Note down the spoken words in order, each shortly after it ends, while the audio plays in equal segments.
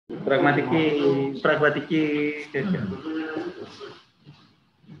Πραγματική τέτοια.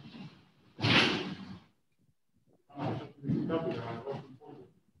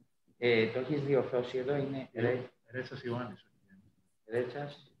 Το έχεις διορθώσει εδώ, είναι Ρέτσας Ιωάννης.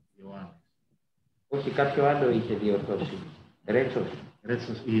 Ρέτσας Ιωάννης. Όχι, κάποιο άλλο είχε διορθώσει.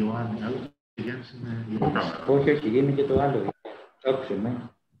 Ρέτσας Ιωάννης. Γιάννης είναι Ιωάννης. Όχι, είναι και το άλλο. Όξε με.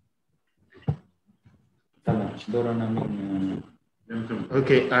 Καλά, μπορώ να μην...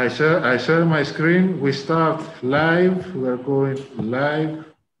 Okay, I share my screen. We start live. We are going live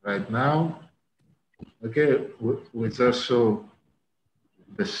right now. Okay, we just show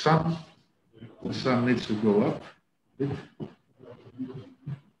the sun. The sun needs to go up.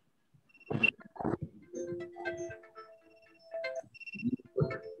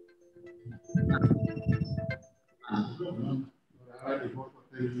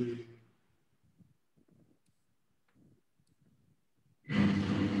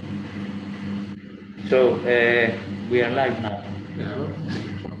 So, we are live now.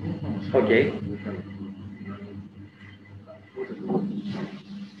 Okay.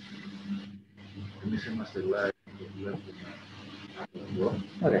 Εμείς είμαστε live.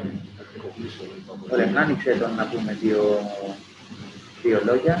 Ωραία. Ωραία, άνοιξε τον να πούμε δύο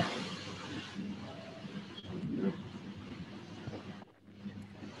λόγια.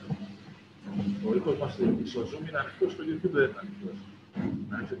 Ο ήχος μας στο Zoom είναι ανοιχτός, στο YouTube δεν είναι ανοιχτός.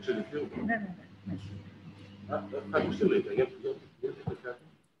 Να ανοίξω το YouTube. Ναι. Ακούστε λίγα, γιατί κάτι.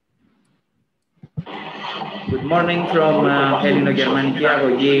 Good morning from Ελληνογερμανική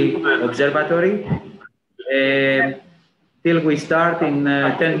Αγωγή Observatory. Till we start in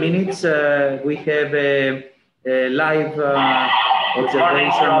 10 minutes, we have a live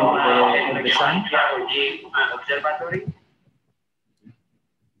observation of the sun. Observatory.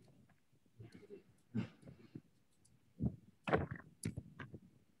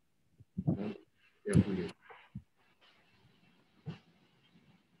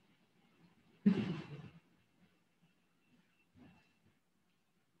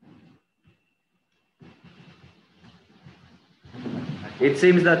 It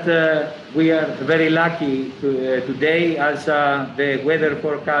seems that we are very lucky today, as the weather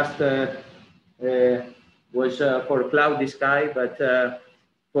forecast was for cloudy sky, but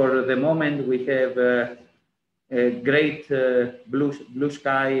for the moment we have a great blue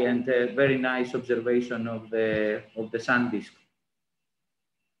sky and a very nice observation of the sun disk.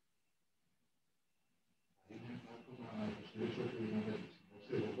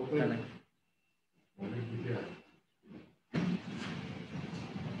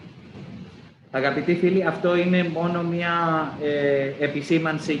 Αγαπητοί φίλοι, αυτό είναι μόνο μια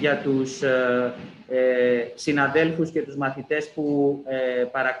επισήμανση για τους συναδέλφους και τους μαθητές που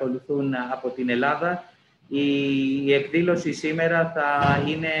παρακολουθούν από την Ελλάδα. Η εκδήλωση σήμερα θα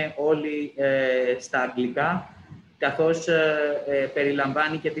είναι όλη στα αγγλικά, καθώς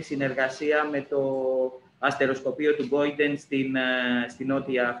περιλαμβάνει και τη συνεργασία με το αστεροσκοπείο του Boyden στην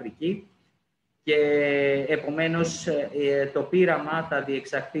Νότια Αφρική. Και επομένως το πείραμα θα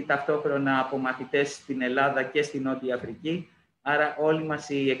διεξαχθεί ταυτόχρονα από μαθητές στην Ελλάδα και στη Νότια Αφρική. Άρα όλη μας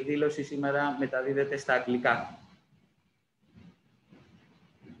η εκδήλωση σήμερα μεταδίδεται στα αγγλικά.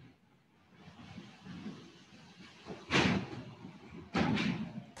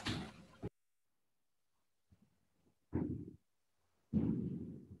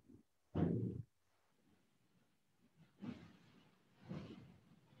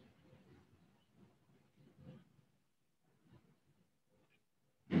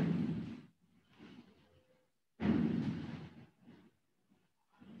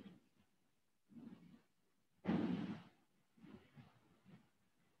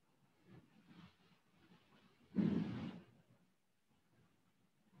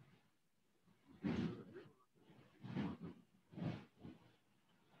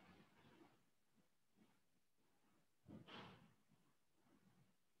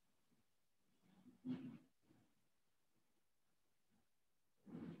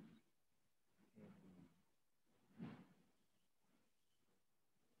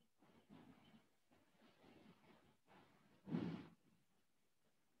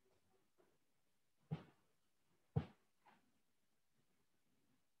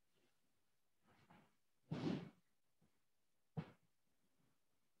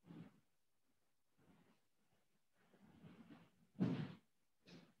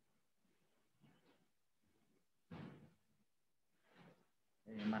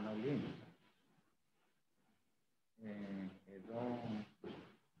 Μανολή, εδώ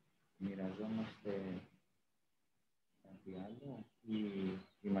μοιραζόμαστε κάτι άλλο ή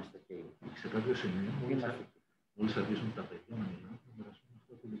είμαστε και σε κάποιο σημείο, μόλις αρχίσουν τα παιδιά να μιλάνε, θα μοιραστούμε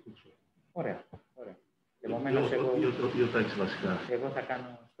αυτό το υλικό. Ωραία, ωραία. Επομένως, εγώ θα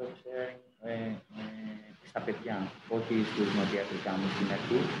κάνω stop sharing στα παιδιά, όχι στους νοτιοαφρικάνους μου στην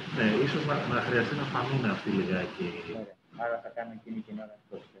αρχή. Ναι, ίσως να χρειαστεί να φανούν αυτοί λιγάκι. Ωραία. Άρα θα κάνω εκείνη την ώρα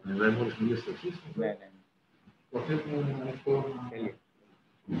stop sharing. Δεν μόλις μιλήσετε εσείς. Ναι. Το αφήνουμε ανοιχτό. Τέλεια.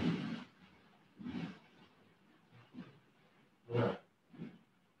 Ωραία.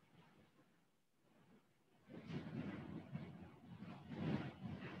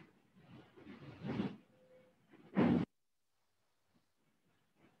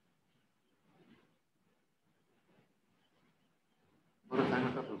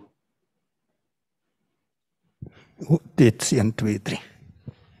 It's in 2, 3.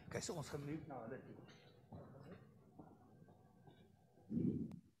 Okay, so ons gaan mute na hulle toe.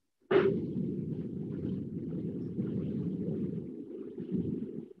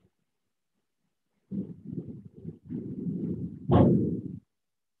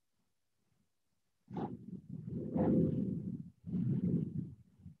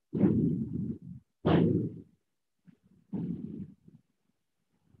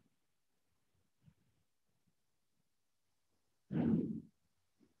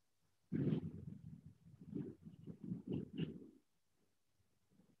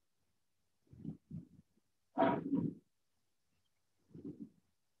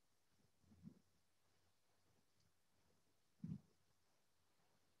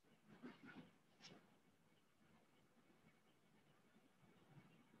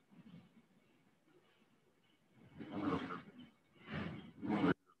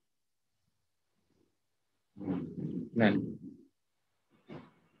 Ναι.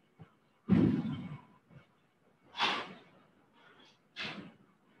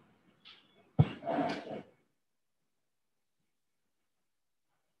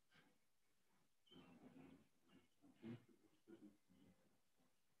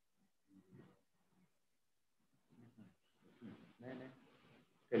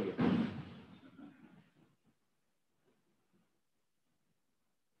 Τέλεια.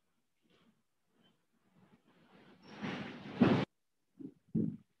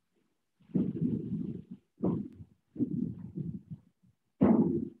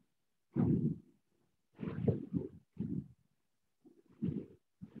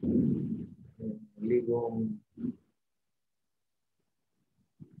 Λίγο...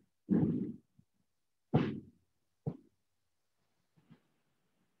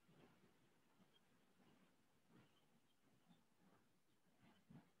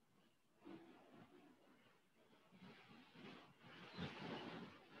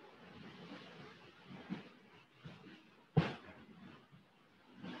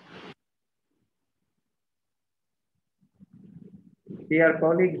 Dear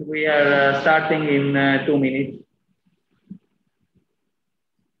colleagues, we are starting in 2 minutes.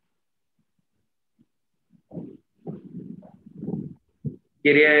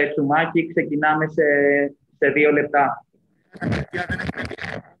 Κύριε Τσουμάκη, ξεκινάμε σε 2 λεπτά. Για δεν έχουμε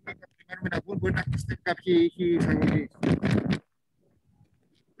περιμένουμε να βγουν, μπορεί να ακουστεί κάποιοι ήχοι εισαγωγή.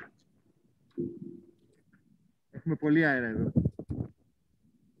 Έχουμε πολύ αέρα εδώ.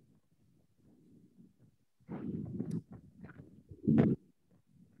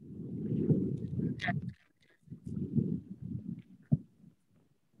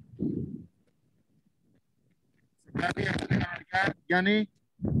 Γιάννη.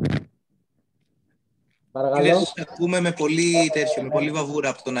 Παρακαλώ. Ακούμε με πολύ τέτοιο, με πολύ βαβούρα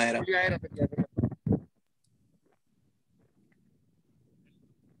από τον αέρα. Πολύ αέρα, παιδιά.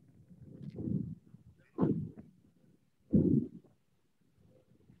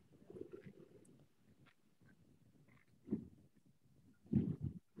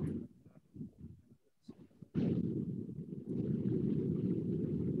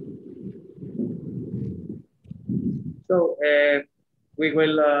 So we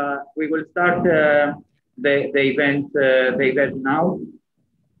will start the event now.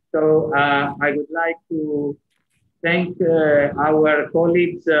 So I would like to thank our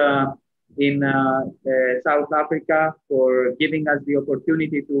colleagues in South Africa for giving us the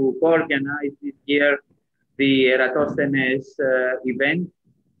opportunity to organize this year the Eratosthenes event.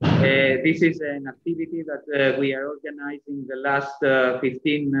 This is an activity that we are organizing the last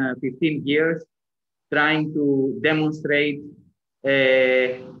 15 years, trying to demonstrate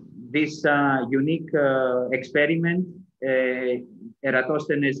this unique experiment,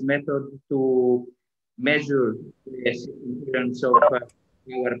 Eratosthenes method to measure the appearance of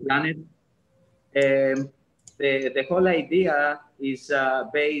our planet. The whole idea is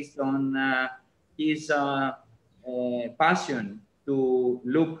based on his passion to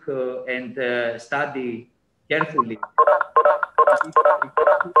look and study carefully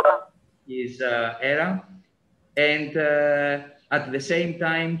his era, and at the same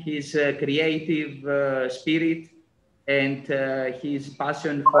time, his creative spirit and his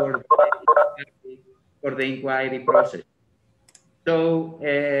passion for the inquiry process. So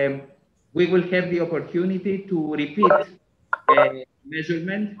we will have the opportunity to repeat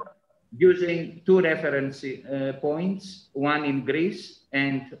measurement using two reference points, one in Greece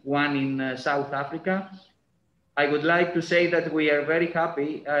and one in South Africa. I would like to say that we are very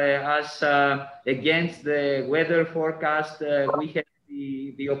happy as against the weather forecast, we have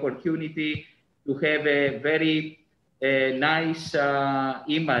the opportunity to have a very nice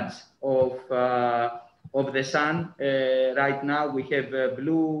image of the sun. Right now we have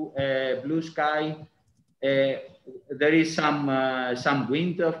blue sky. There is some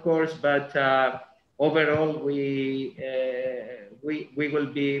wind, of course, but overall we will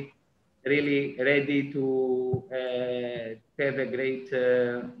be really ready to have a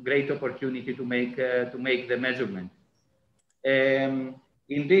great opportunity to make the measurement.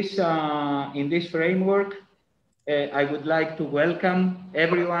 In this framework, I would like to welcome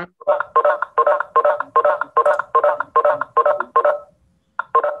everyone.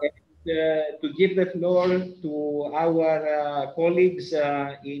 To give the floor to our colleagues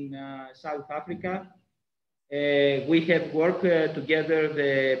in South Africa. We have worked together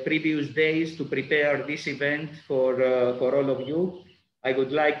the previous days to prepare this event for all of you. I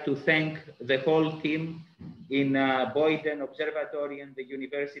would like to thank the whole team in Boyden Observatory and the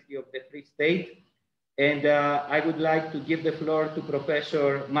University of the Free State. And I would like to give the floor to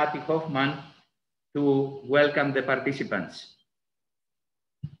Professor Matti Hoffman to welcome the participants.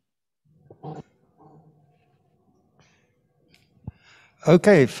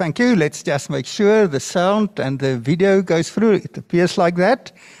 Okay, thank you. Let's just make sure the sound and the video goes through. It appears like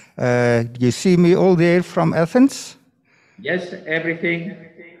that. You see me all there from Athens? Yes, everything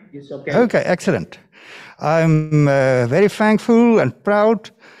is okay. Okay, excellent. I'm very thankful and proud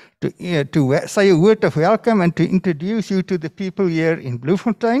to say a word of welcome and to introduce you to the people here in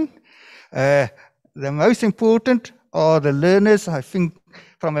Bloemfontein. The most important are the learners, I think,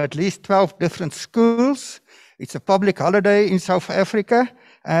 from at least 12 different schools. It's a public holiday in South Africa,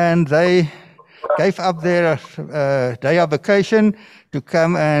 and they gave up their day of vacation to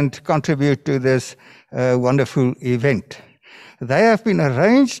come and contribute to this wonderful event. They have been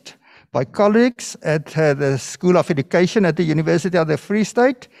arranged by colleagues at the School of Education at the University of the Free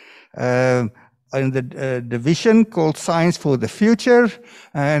State, in the division called Science for the Future.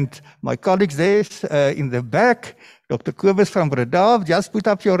 And my colleagues there in the back, Dr. Kobus van Breda, just put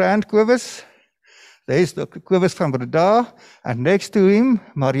up your hand, Kobus. There's Dr. Kobus van Breda, and next to him,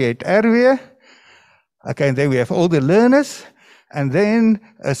 Mariette Erwe. Okay, and then we have all the learners. And then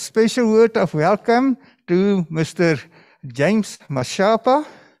a special word of welcome to Mr. James Mashapa.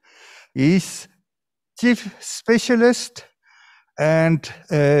 He's Chief Specialist and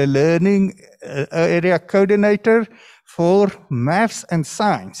Learning Area Coordinator for Maths and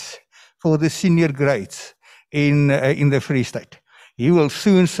Science for the senior grades in the Free State. He will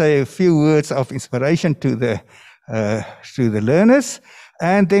soon say a few words of inspiration to the learners.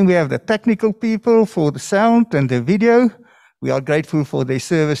 And then we have the technical people for the sound and the video. We are grateful for their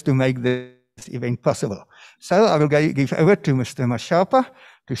service to make this event possible. So I will give over to Mr. Mashapa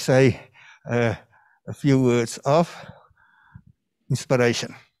to say a few words of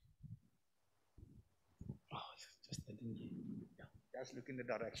inspiration. Just look in the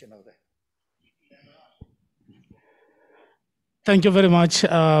direction of the... Thank you very much,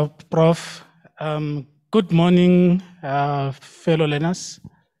 Prof. Good morning, fellow learners.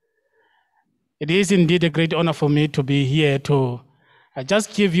 It is indeed a great honor for me to be here to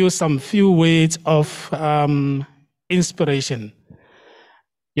just give you some few words of inspiration.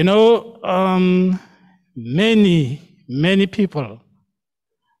 You know, many people,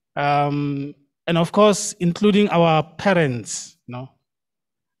 and of course, including our parents, you know,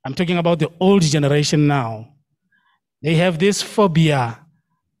 I'm talking about the old generation now. They have this phobia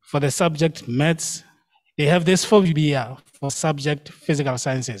for the subject maths. They have this phobia for subject physical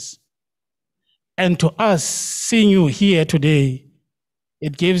sciences. And to us, seeing you here today,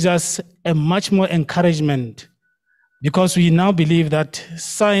 it gives us a much more encouragement because we now believe that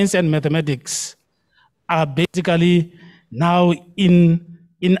science and mathematics are basically now in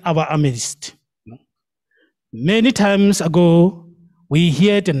our midst. Many times ago, we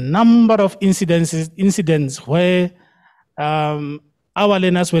heard a number of incidents where our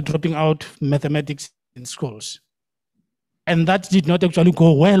learners were dropping out mathematics in schools. And that did not actually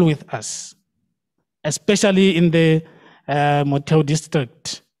go well with us, especially in the Motheo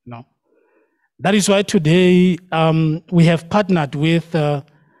district. You know. That is why today we have partnered with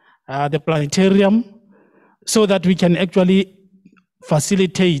the planetarium, so that we can actually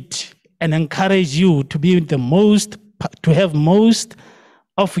facilitate and encourage you to be the most, to have most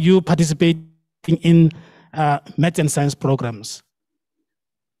of you participating in math and science programs.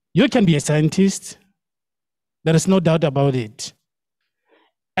 You can be a scientist. There is no doubt about it.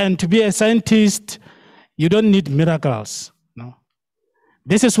 And to be a scientist, you don't need miracles. No.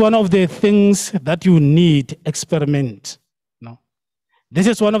 This is one of the things that you need, experiment. No. This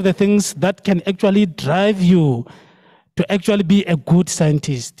is one of the things that can actually drive you to actually be a good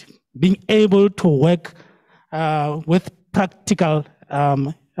scientist, being able to work with practical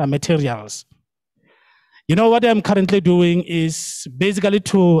materials. You know, what I'm currently doing is basically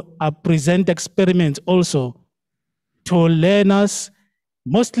to present experiments also to learners,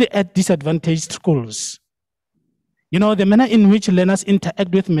 mostly at disadvantaged schools. You know, the manner in which learners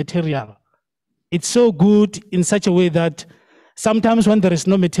interact with material, it's so good in such a way that sometimes when there is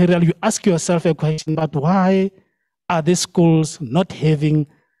no material, you ask yourself a question, but why are these schools not having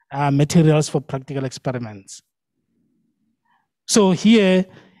materials for practical experiments? So here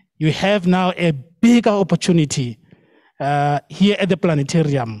you have now a bigger opportunity here at the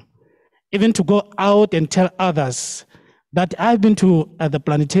planetarium, even to go out and tell others that I've been to the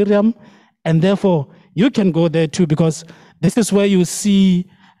planetarium, and therefore you can go there too, because this is where you see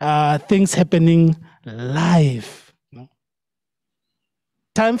things happening live.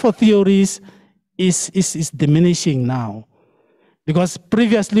 Time for theories is diminishing now, because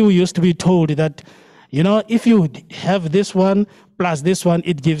previously we used to be told that, you know, if you have this one plus this one,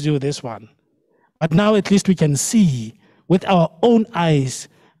 it gives you this one. But now at least we can see with our own eyes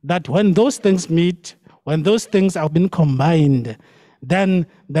that when those things meet, when those things have been combined, then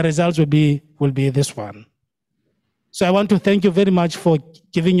the results will be this one. So I want to thank you very much for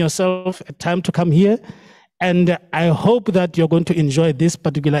giving yourself a time to come here. And I hope that you're going to enjoy this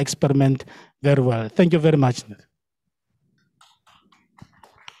particular experiment very well. Thank you very much.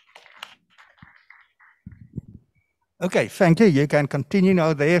 Okay, thank you. You can continue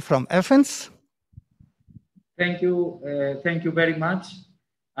now there from Athens. Thank you very much.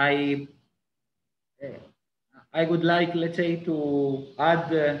 I would like, let's say, to add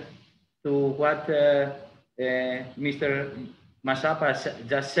to what Mr. Masapa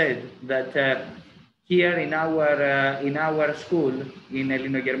just said, that here in our school, in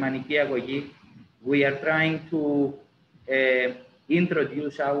Ελληνογερμανική Αγωγή, we are trying to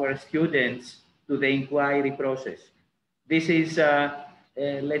introduce our students to the inquiry process. This is,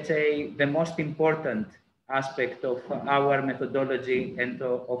 let's say, the most important aspect of our methodology and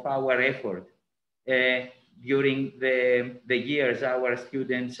of our effort. During the years, our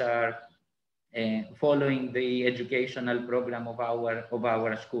students are following the educational program of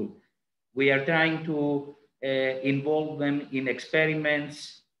our school. We are trying to involve them in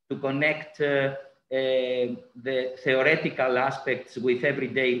experiments, to connect the theoretical aspects with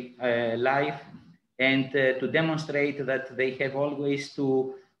everyday life, and to demonstrate that they have always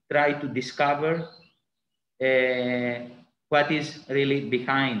to try to discover what is really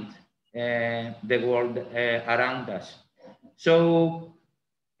behind the world around us. So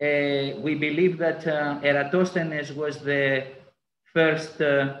we believe that Eratosthenes was the first,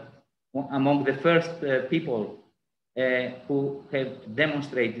 among the first people who have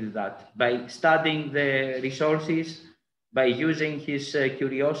demonstrated that by studying the resources, by using his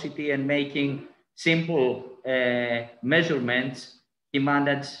curiosity and making simple measurements, he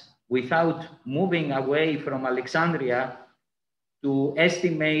managed, without moving away from Alexandria, to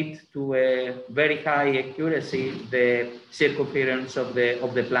estimate to a very high accuracy the circumference of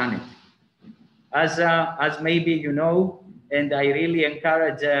the planet. As maybe you know, and I really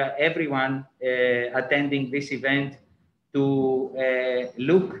encourage everyone attending this event to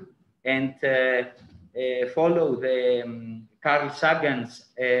look and follow the Carl Sagan's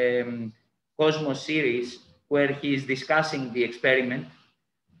Cosmos series, where he is discussing the experiment.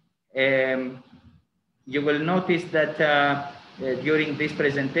 You will notice that during this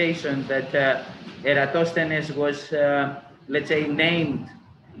presentation that Eratosthenes was, let's say, named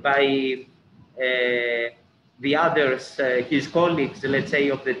by the others, his colleagues, let's say,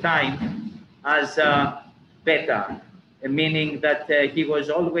 of the time, as beta, meaning that he was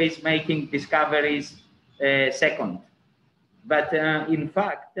always making discoveries second. But in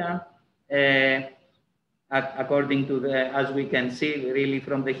fact, according to as we can see really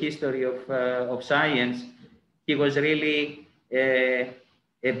from the history of science, he was really a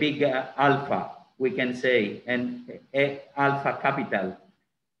big alpha, we can say, and alpha capital,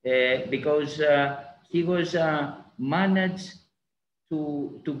 because he was managed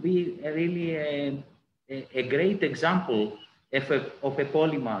to be really a great example of a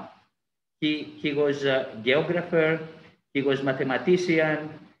polymath, He was a geographer, he was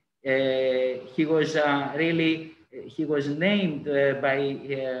mathematician, he was he was named by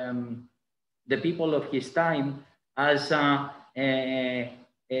the people of his time as a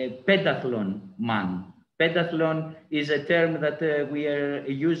pentathlon man. Pentathlon is a term that we are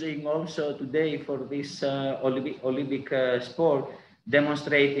using also today for this Olympic sport,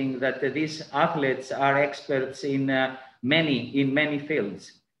 demonstrating that these athletes are experts in many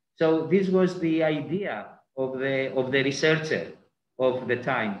fields. So this was the idea of the researcher of the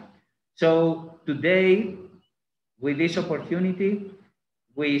time. So today, with this opportunity,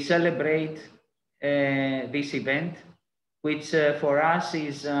 we celebrate this event, which for us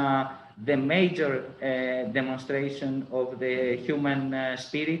is the major demonstration of the human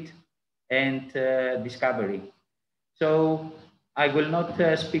spirit and discovery. So I will not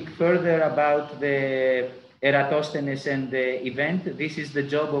speak further about the Eratosthenes and the event. This is the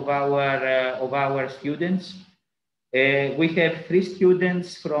job of our students. We have 3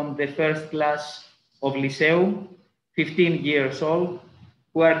 students from the first class of Lyceum, 15 years old,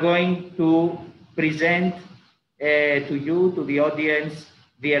 who are going to present to you, to the audience,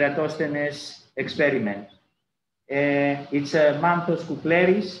 the Eratosthenes Experiment. It's Manthos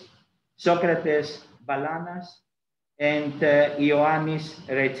Koukleris, Socrates Balanas, and Ioannis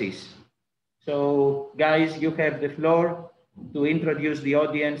Retsis. So, guys, you have the floor to introduce the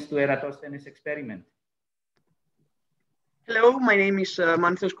audience to Eratosthenes Experiment. Hello, my name is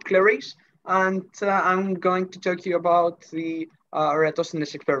Manthos Koukleris, and I'm going to talk to you about the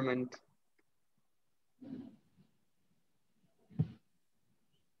Eratosthenes Experiment.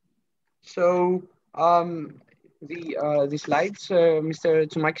 So, the slides, Mr.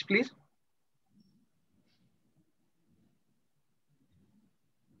 Tsoumakis, please.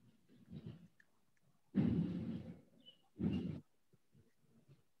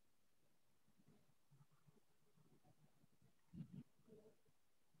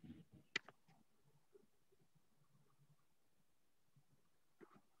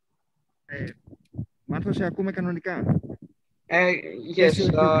 Μάνθο, σε ακούμε κανονικά. Yes,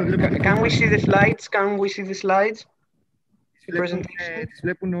 can we see the slides? Can we see the slides? Τις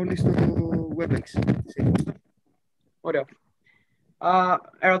βλέπουν όλοι στο WebEx. Ωραία.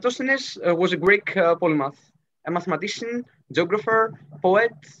 Eratosthenes was a Greek polymath, a mathematician, geographer,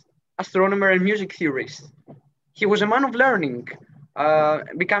 poet, astronomer, and music theorist. He was a man of learning,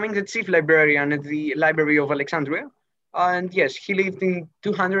 becoming the chief librarian at the Library of Alexandria. And yes, he lived in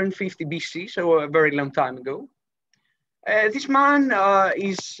 250 BC, so a very long time ago. This man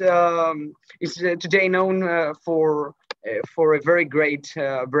is today known for a very great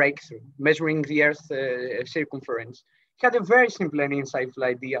breakthrough, measuring the Earth's circumference. He had a very simple and insightful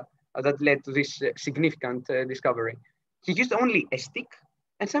idea that led to this significant discovery. He used only a stick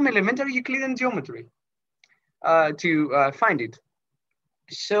and some elementary Euclidean geometry to find it.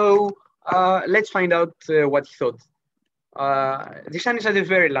 So let's find out what he thought. The sun is at a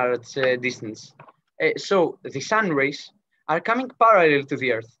very large distance. So the sun rays are coming parallel to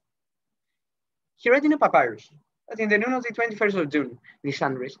the Earth. He read in a papyrus that in the noon of the 21st of June, the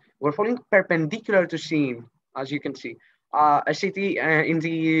sun rays were falling perpendicular to Syene, as you can see, a city in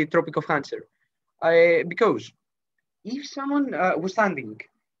the Tropic of Cancer. Because if someone was standing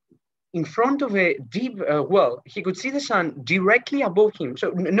in front of a deep well, he could see the sun directly above him.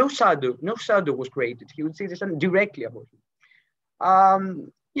 So no shadow was created. He would see the sun directly above him.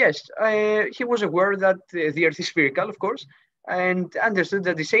 Yes, he was aware that the Earth is spherical, of course, and understood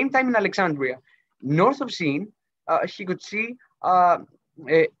that at the same time in Alexandria, north of Syene, he could see an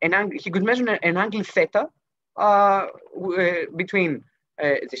angle. He could measure an angle theta between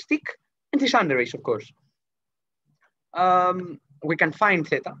the stick and the sun rays, of course. We can find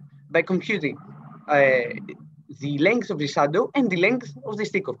theta by computing the length of the shadow and the length of the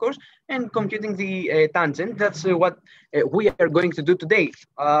stick, of course, and computing the tangent. That's what we are going to do today.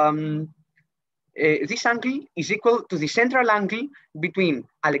 This angle is equal to the central angle between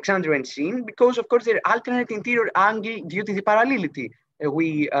Alexandria and Syene, because, of course, their alternate interior angle due to the parallelity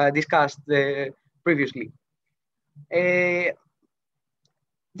we discussed previously.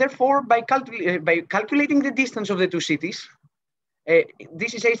 Therefore, by calculating the distance of the two cities,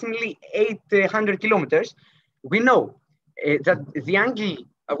 this is estimally 800 kilometers, we know that the angle,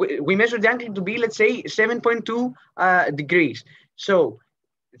 we measure the angle to be, let's say, 7.2 degrees. So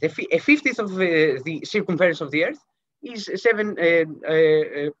a 50th of the circumference of the Earth is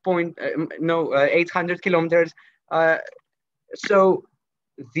 800 kilometers. So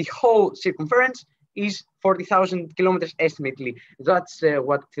the whole circumference is 40,000 kilometers estimately. That's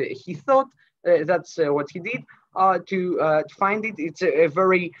what he thought. That's what he did. To find it, it's a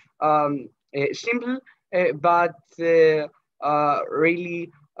very simple but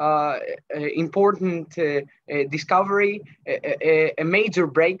really important discovery, a major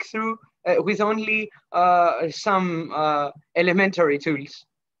breakthrough with only some elementary tools,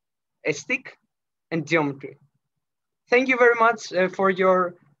 a stick and geometry. Thank you very much for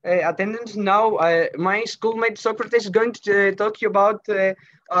your attendance. Now, my schoolmate Socrates is going to talk to you about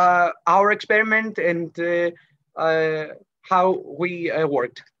our experiment and how we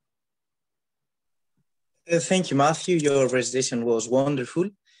worked. Thank you, Matthew. Your presentation was wonderful.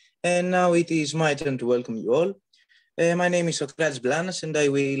 And now it is my turn to welcome you all. My name is Socrates Blanas, and I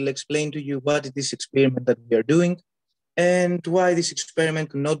will explain to you what is this experiment that we are doing and why this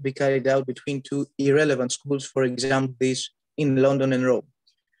experiment could not be carried out between two irrelevant schools, for example, this in London and Rome.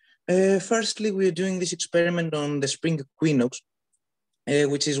 Firstly, we are doing this experiment on the spring equinox,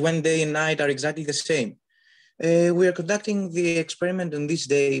 which is when day and night are exactly the same. We are conducting the experiment on this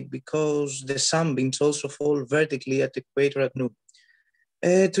day because the sunbeams also fall vertically at the equator at noon.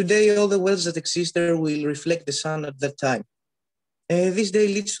 Today, all the wells that exist there will reflect the sun at that time. This day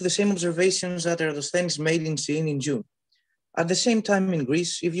leads to the same observations that Eratosthenes made in Syene in June. At the same time in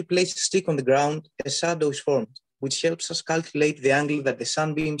Greece, if you place a stick on the ground, a shadow is formed, which helps us calculate the angle that the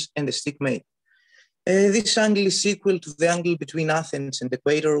sunbeams and the stick make. This angle is equal to the angle between Athens and the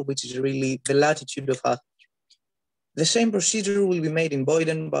equator, which is really the latitude of Athens. The same procedure will be made in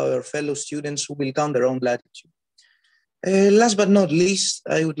Boyden by our fellow students who will count their own latitude. Last but not least,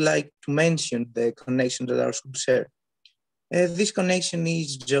 I would like to mention the connection that our schools share. This connection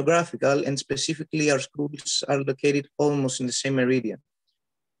is geographical, and specifically our schools are located almost in the same meridian.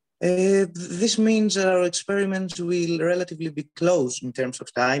 This means that our experiments will relatively be close in terms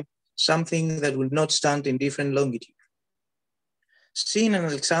of time, something that will not stand in different longitude. Syene and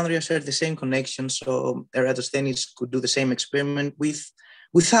Alexandria share the same connection, so Eratosthenes could do the same experiment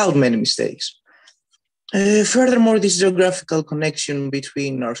without many mistakes. Furthermore, this geographical connection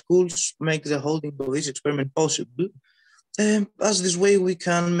between our schools makes the holding of this experiment possible, as this way we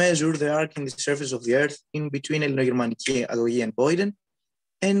can measure the arc in the surface of the Earth in between Ελληνογερμανική Αγωγή and Boyden,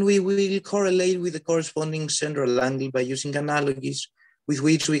 and we will correlate with the corresponding central angle by using analogies with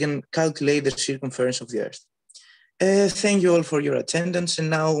which we can calculate the circumference of the Earth. Thank you all for your attendance, and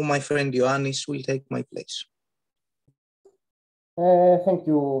now my friend Ioannis will take my place. Thank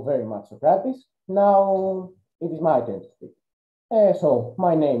you very much, Socrates. Now it is my turn to speak. So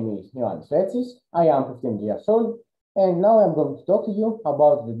my name is Ioannis Retsis. I am 15 years old, and now I'm going to talk to you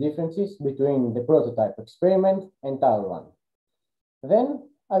about the differences between the prototype experiment and our one. Then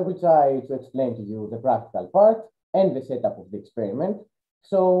I will try to explain to you the practical part and the setup of the experiment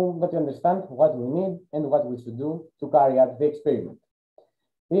so that you understand what we need and what we should do to carry out the experiment.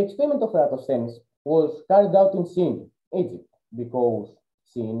 The experiment of Eratosthenes was carried out in Syene, Egypt, because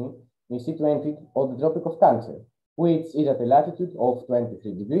Syene is situated on the Tropic of Cancer, which is at a latitude of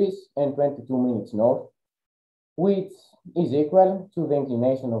 23 degrees and 22 minutes north, which is equal to the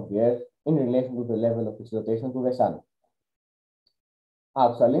inclination of the Earth in relation to the level of its rotation to the Sun.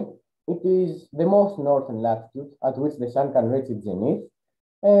 Actually, it is the most northern latitude at which the Sun can reach its zenith,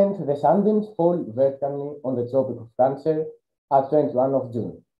 and the sunbeams fall vertically on the Tropic of Cancer at 21 of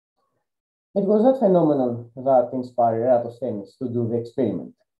June. It was that phenomenon that inspired Eratosthenes to do the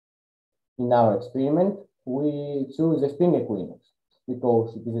experiment. In our experiment, we choose the spring equinox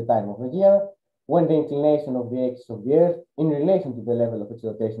because it is a time of the year when the inclination of the axis of the Earth in relation to the level of its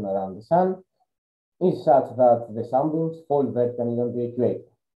rotation around the Sun is such that the sunbeams fall vertically on the equator.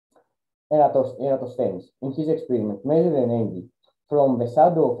 Eratosthenes, in his experiment, measured an angle from the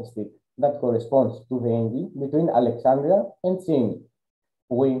shadow of a stick that corresponds to the angle between Alexandria and Syene.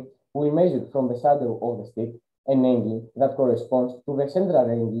 We measured from the shadow of the stick an angle that corresponds to the central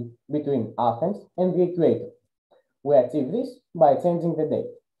angle between Athens and the equator. We achieve this by changing the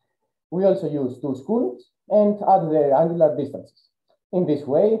date. We also use two schools and add their angular distances. In this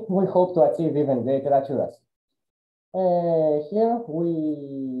way, we hope to achieve even greater accuracy. Here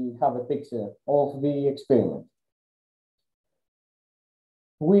we have a picture of the experiment.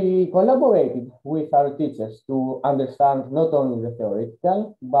 We collaborated with our teachers to understand not only the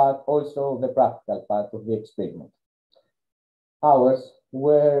theoretical, but also the practical part of the experiment. Hours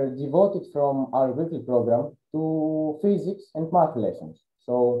were devoted from our weekly program to physics and math lessons,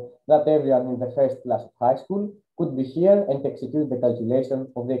 so that everyone in the first class of high school could be here and execute the calculation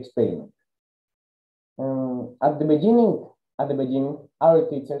of the experiment. At the beginning, our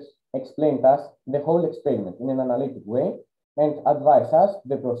teachers explained us the whole experiment in an analytic way and advised us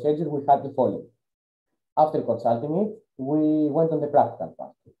the procedure we had to follow. After consulting it, we went on the practical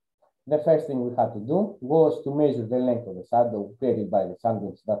part. the first thing we had to do was to measure the length of the shadow created by the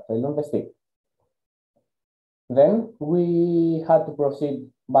sandwich that fell on the stick. Then we had to proceed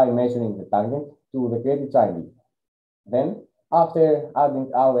by measuring the tangent to the created triangle. Then, after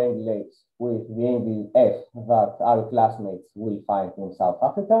adding our angle H with the angle F that our classmates will find in South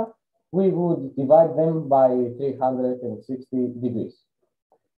Africa, we would divide them by 360 degrees.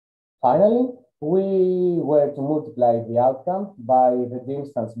 Finally, we were to multiply the outcome by the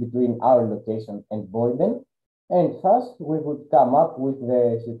distance between our location and Boyden, and thus we would come up with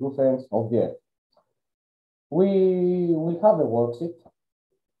the circumference of the Earth. We will have a worksheet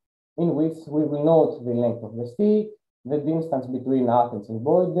in which we will note the length of the stick, the distance between Athens and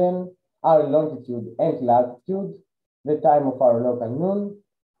Boyden, our longitude and latitude, the time of our local noon,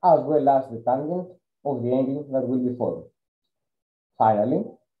 as well as the tangent of the angle that will be formed. Finally,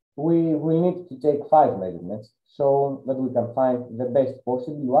 we will need to take 5 measurements so that we can find the best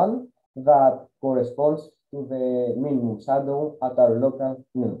possible one that corresponds to the minimum shadow at our local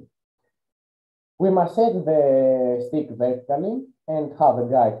noon. We must set the stick vertically and have a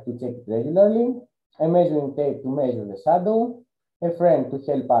guide to check it regularly, a measuring tape to measure the shadow, a friend to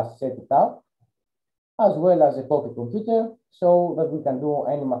help us set it up, as well as a pocket computer so that we can do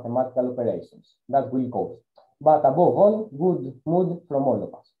any mathematical operations that will cost. But above all, good mood from all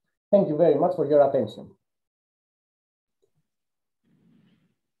of us. Thank you very much for your attention.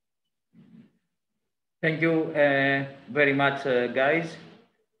 Thank you very much, guys.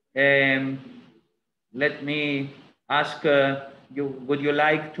 Let me ask you, would you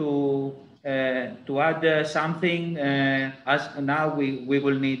like to add something? As now we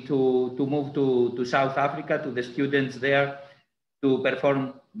will need to move to South Africa, to the students there to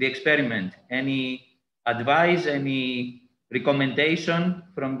perform the experiment. Any advice, any recommendation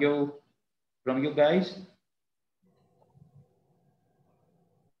from you guys?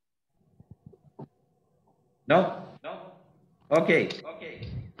 No? Okay.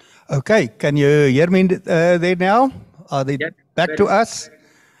 Okay, can you hear me there now? Are they back to us?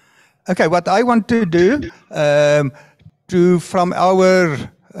 Okay, what I want to do, from our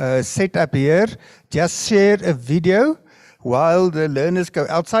setup here, just share a video while the learners go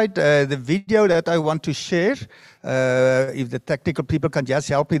outside. The video that I want to share, if the technical people can just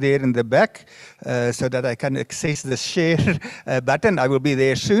help me there in the back so that I can access the share button. I will be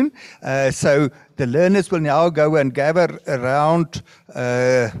there soon. So the learners will now go and gather around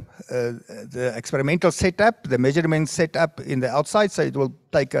the experimental setup, the measurement setup in the outside. So it will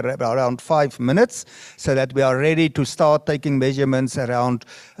take around 5 minutes so that we are ready to start taking measurements around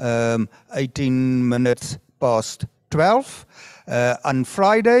 18 minutes past 12. On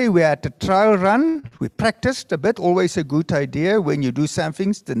Friday, we had a trial run. We practiced a bit, always a good idea. When you do some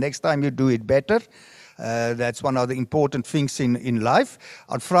things, the next time you do it better. That's one of the important things in life.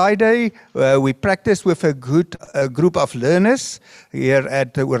 On Friday, we practiced with a group of learners here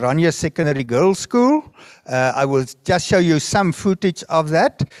at the Oranje Secondary Girls School. I will just show you some footage of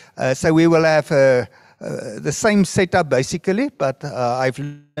that. So we will have the same setup basically, but I've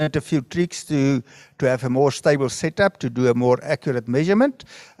learned a few tricks to have a more stable setup, to do a more accurate measurement.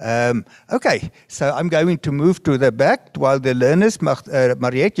 Okay, so I'm going to move to the back while the learners,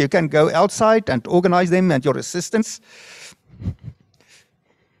 Mariette, you can go outside and organize them and your assistants.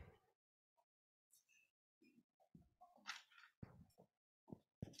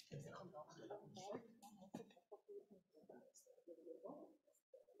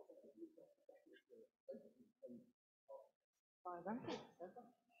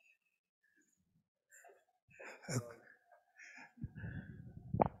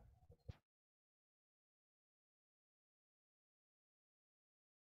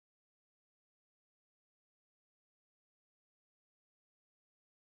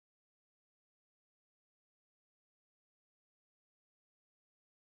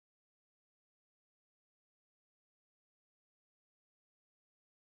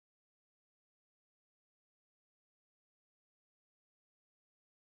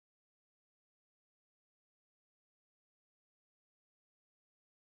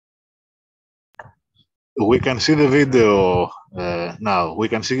 We can see the video now. We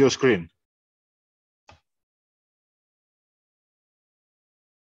can see your screen.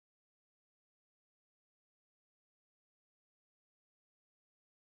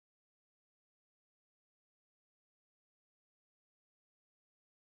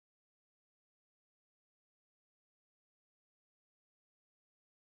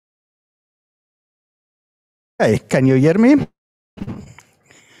 Hey, can you hear me?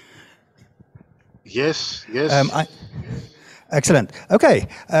 Yes. Excellent. Okay,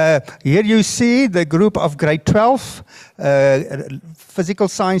 here you see the group of grade 12 physical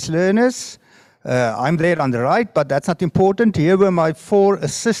science learners. I'm there on the right, but that's not important. Here were my 4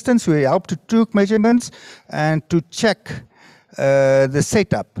 assistants who helped to take measurements and to check the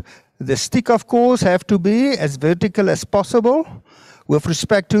setup. The stick, of course, have to be as vertical as possible with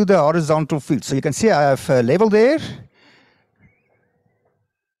respect to the horizontal field. So you can see I have a level there.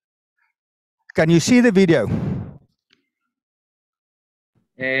 Can you see the video?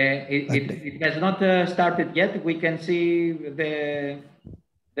 It has not started yet. We can see the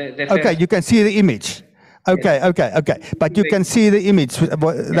okay, you can see the image. Okay, yes. Okay. But you can see the image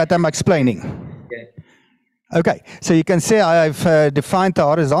that I'm explaining. Yeah. Okay, so you can see I've defined the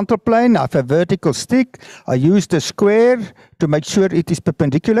horizontal plane. I have a vertical stick. I used a square to make sure it is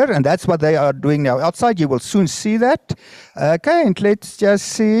perpendicular, and that's what they are doing now outside. You will soon see that. Okay, and let's just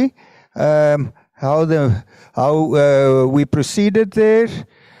see how we proceeded there.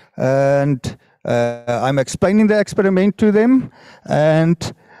 And I'm explaining the experiment to them,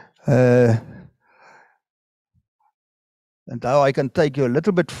 and now I can take you a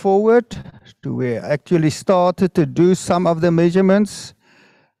little bit forward to where I actually started to do some of the measurements.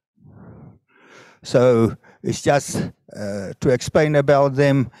 So it's just to explain about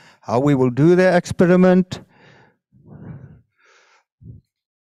them, how we will do the experiment.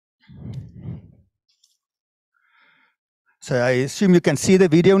 So I assume you can see the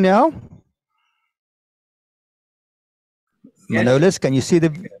video now? Yes. Manolis, can you see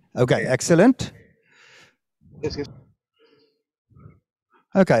the... Okay, excellent. Yes, yes.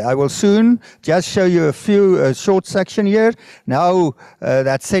 Okay, I will soon just show you a few short section here. Now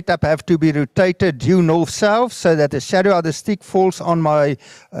that setup have to be rotated due north-south so that the shadow of the stick falls on my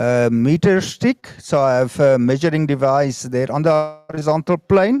meter stick. So I have a measuring device there on the horizontal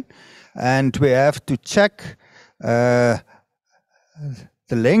plane, and we have to check the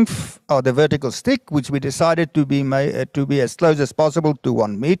length of the vertical stick, which we decided to be as close as possible to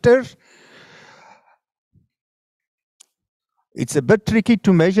 1 meter. It's a bit tricky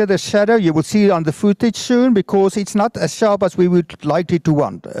to measure the shadow. You will see it on the footage soon because it's not as sharp as we would like it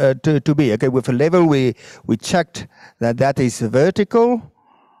to be. Okay, with a level we checked that is vertical.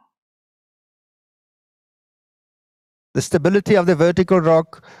 The stability of the vertical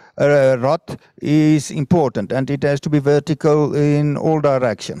rod is important, and it has to be vertical in all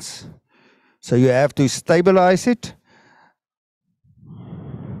directions. So you have to stabilize it.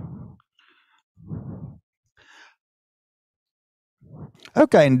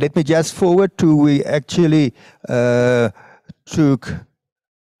 Okay, and let me just forward to we actually took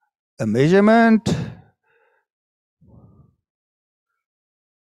a measurement.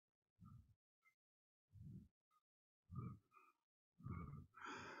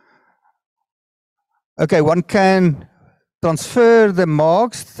 Okay, one can transfer the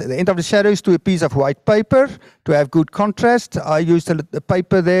marks, the end of the shadows, to a piece of white paper to have good contrast. I used the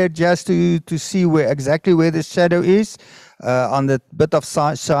paper there just to see exactly where the shadow is on the bit of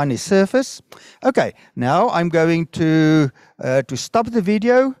shiny surface. Okay, now I'm going to stop the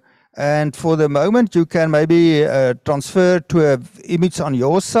video, and for the moment you can maybe transfer to an image on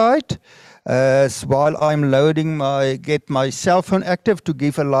your side. While I'm loading get my cell phone active to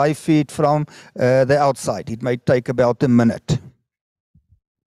give a live feed from the outside. It may take about a minute.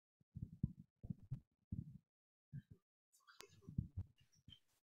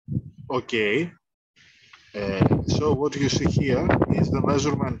 Okay. So what you see here is the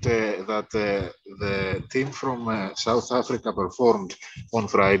measurement that the team from South Africa performed on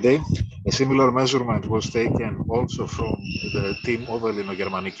Friday. A similar measurement was taken also from the team of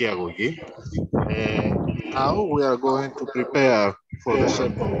Ελληνογερμανική Αγωγή. Now we are going to prepare for the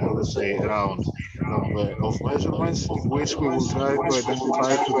second, let's say, round of measurements, in which we will try to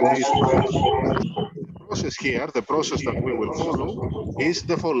identify today's process here. The process that we will follow is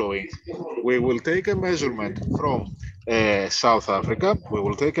the following. We will take a measurement from South Africa, we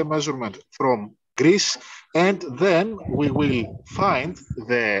will take a measurement from Greece, and then we will find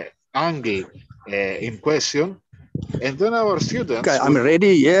the angle in question, and then our students... Okay, I'm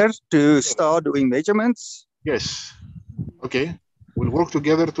ready here to start doing measurements. Yes. Okay. We'll work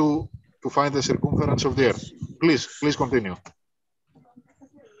together to find the circumference of the Earth. Please continue.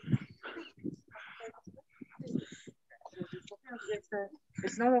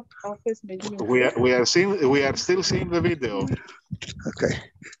 We are still seeing the video. Okay.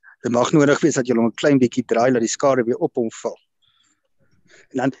 Dit mag nodig wees dat jy hom 'n klein bietjie draai dat die skare weer op hom val.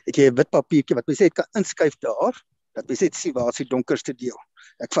 En dan het jy 'n wit papiertjie wat jy sê kan inskuif daar, dat jy net sien waar is die donkerste deel.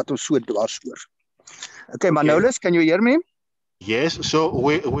 Ek vat hom so dwars oor. Okay, Manolis, can you hear me? Yes, so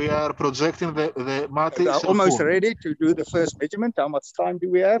we are projecting the We are matrix. almost ready to do the first measurement. How much time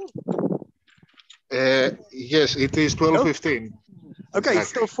do we have? Yes, it is 12:15. Okay, Exactly. it's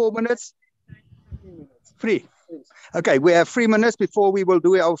still 4 minutes. 3. Okay, we have 3 minutes before we will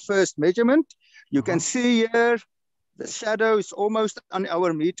do our first measurement. You can see here the shadow is almost on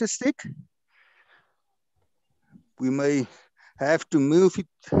our meter stick. We may have to move it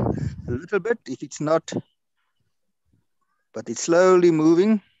a little bit if it's not, but it's slowly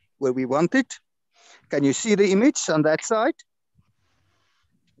moving where we want it. Can you see the image on that side?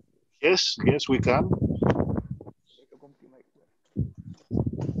 Yes, yes, we can.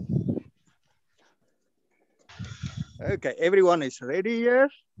 Okay, everyone is ready here.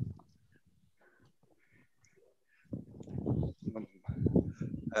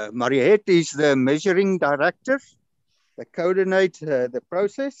 Mariette is the measuring director that coordinates the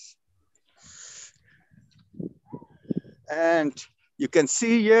process. And you can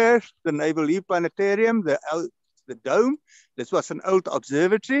see here the Naval Air Planetarium, the dome. This was an old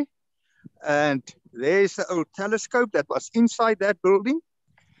observatory. And there's the old telescope that was inside that building.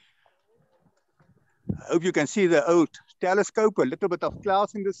 I hope you can see the old telescope, a little bit of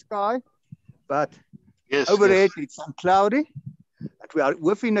clouds in the sky, but yes, overhead yes. it's uncloudy. And we are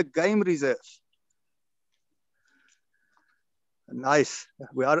within a game reserve. Nice.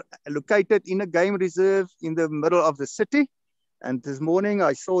 We are located in a game reserve in the middle of the city. And this morning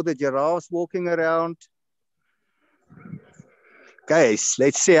I saw the giraffes walking around. Guys,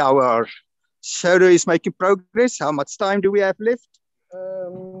 let's see how our shadow is making progress. How much time do we have left?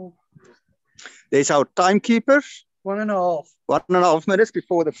 There's our timekeeper. 1.5. 1.5 minutes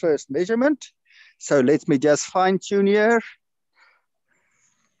before the first measurement. So let me just fine tune here.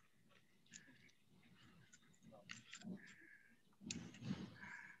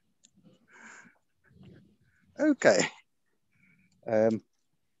 Okay. Kan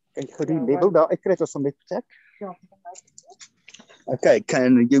jy gou die level daar uitkry as om dit check? Okay,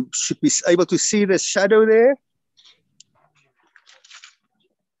 you should be able to see the shadow there.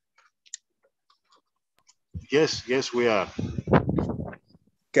 Yes, yes, we are.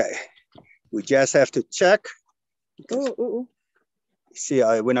 Okay, we just have to check. See,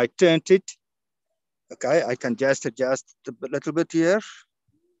 when I turned it, okay, I can just adjust a little bit here.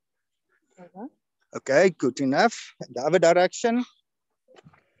 Okay, good enough. The other direction.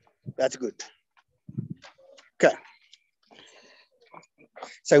 That's good. Okay.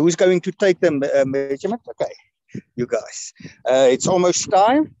 So who's going to take the measurement? Okay, you guys. It's almost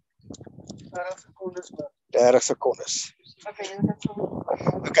time. 30 seconds.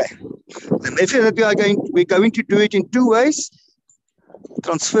 Okay. The method that we're going to do it in 2 ways.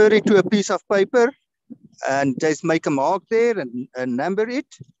 Transfer it to a piece of paper and just make a mark there and number it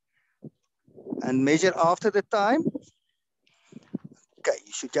and measure after the time. Okay,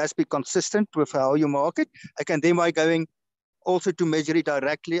 you should just be consistent with how you mark it. I can then by going also to measure it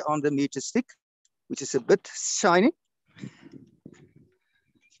directly on the meter stick, which is a bit shiny.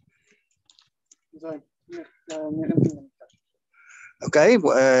 Okay,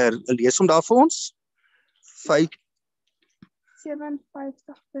 lees hom daar vir ons.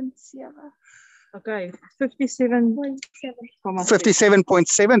 57.7. Okay, 57.7.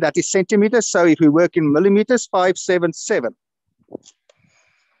 57.7, that is centimeters. So if we work in millimeters, 577.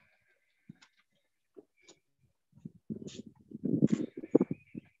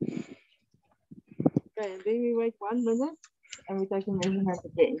 Okay, and then we wait 1 minute and we take a measurement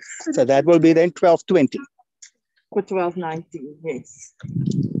again. So that will be then 1220. For 12.19, yes.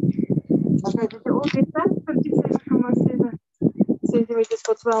 Okay, did you all get that? 57.7 centimeters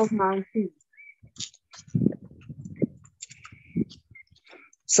for 12.19.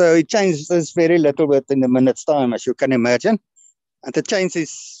 So it changes very little bit in a minute's time, as you can imagine. And the change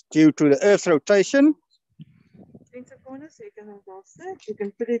is due to the Earth's rotation. Center corner, so you can adjust it. You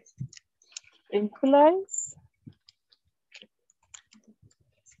can put it in place.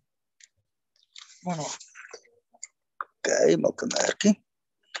 Okay, maak 'n merkie.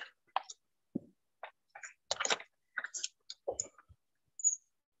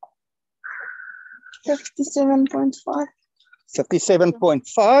 $57.5.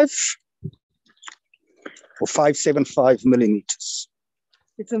 57.5 or 575 millimeters.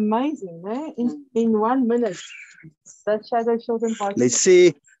 It's amazing, eh? In 1 minute, that shadow shortened by. Let's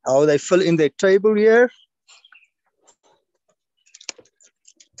see how they fill in their table here.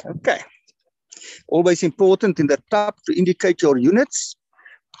 Okay. Always important in the top to indicate your units.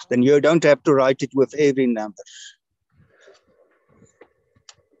 Then you don't have to write it with every number.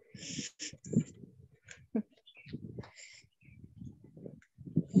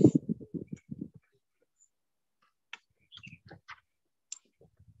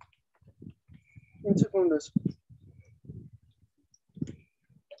 10 seconds.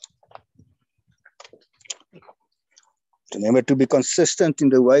 Remember to be consistent in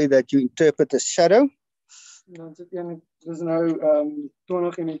the way that you interpret the shadow. There's no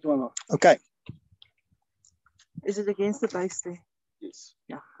 20 and 20. Okay. Is it against the base there? Yes.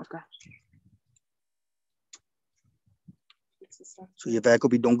 Yeah, okay. So jy werk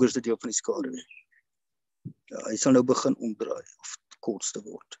op die donkerste deel van die skadu. Ja, hy sal nou begin omdraai of kortste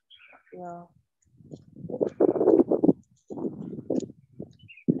word. Ja.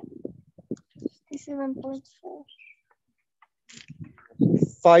 Is 7.4.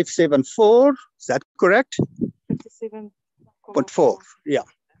 574, is that correct? 57.4. Yeah.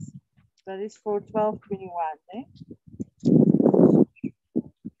 That is for 1221, eh?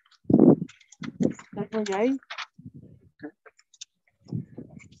 Dat wil jy?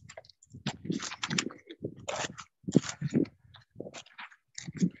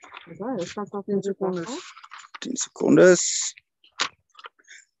 Okay, dat staat al 10 secondes. 10 secondes.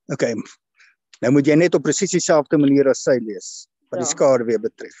 Okay. Nou moet jy net op presies dieselfde manier as sy lees, wat die skade weer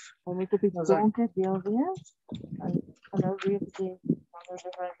betref. Hy moet op die donker deel weer. En nou weer die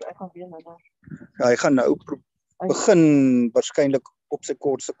ek kan weer nou. Ja, hy gaan nou begin waarskynlik op sy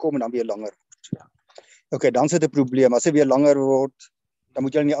kortste kom en dan weer langer word. Okay, dan sit 'n probleem. As hy weer langer word, dan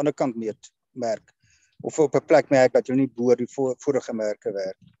moet jy aan die ander kant merk. Of op 'n plek merk dat jy nie bo die vorige merke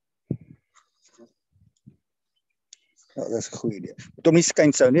werk. Ja, dat is 'n goeie idee. Moet hom nie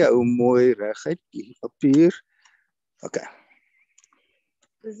skyn sou nie, hou mooi reguit die papier. Okay.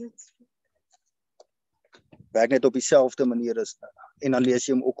 Werk net op dieselfde manier as en dan lees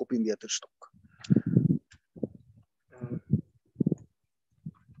jy hom ook op die meterstok. Uh,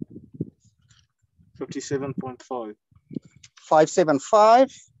 57.5.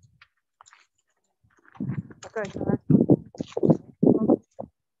 575. Okay.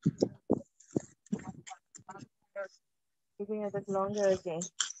 Giving it a bit longer again.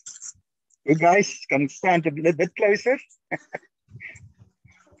 You guys can stand a little bit closer.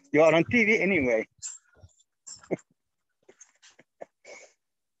 You are on TV anyway.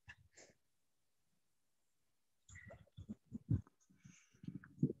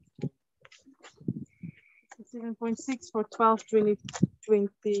 $7.6 for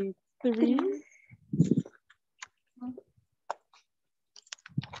 12/20/23.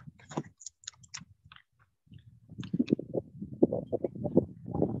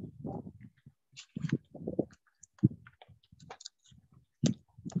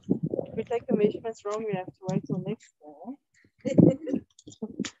 If we take the measurements wrong, we have to wait till next year.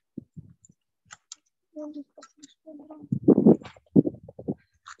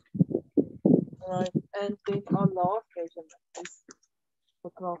 Right, and then our last measurement is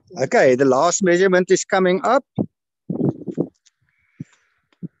for 12. Okay, the last measurement is coming up.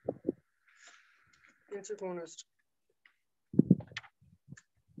 10 seconds.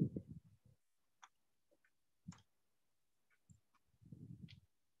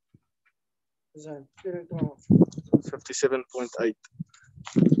 Zijn 57.8.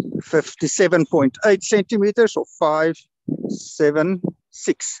 57.8 centimeters or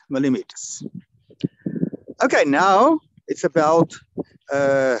 576 millimeters. Okay, now it's about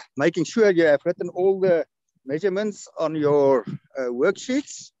making sure you have written all the measurements on your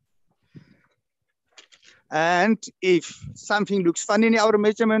worksheets. And if something looks funny in our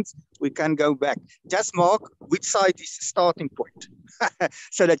measurements, we can go back. Just mark which side is the starting point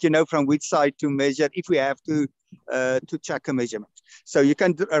so that you know from which side to measure if we have to check a measurement. So you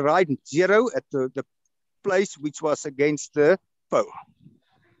can write 0 at the place which was against the pole.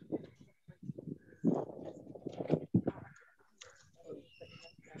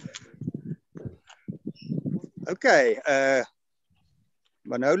 Okay,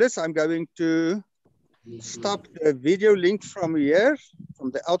 Manolis, I'm going to stop the video link from here, from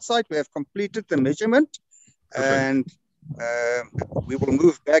the outside. We have completed the measurement. Okay. And we will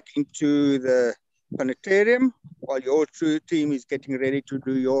move back into the planetarium while your true team is getting ready to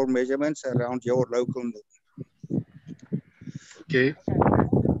do your measurements around your local moon. Okay.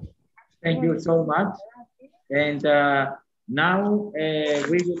 Thank you so much. And now we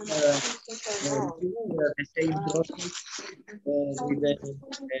will do the same process with the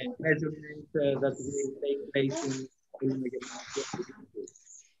measurement that will take place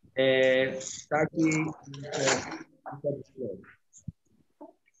in starting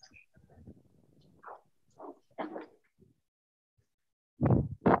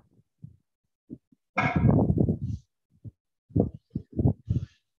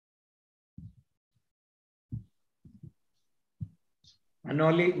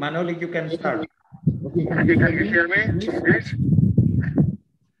Manoli, you can start. Can you hear me? Yes.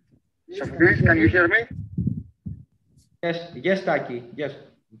 So please, can you hear me? Yes, Taki. Yes,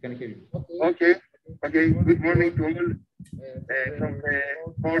 we can hear you. Okay. Okay. Good morning to all from the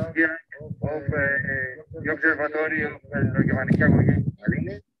fourth year of the Observatory of Germanic Marine.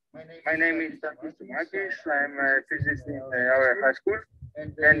 My name is Takis Tomakis. I'm a physicist in our high school.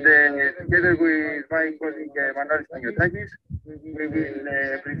 And together with my colleague Manolis Panyotakis, we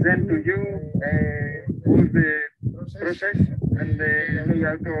will present to you all the process and the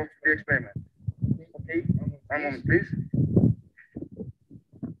layout of the experiment. Okay, one moment, please.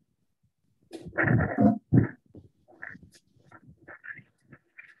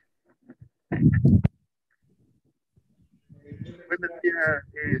 Weather here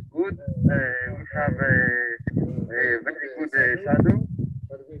is good. We have a very good shadow,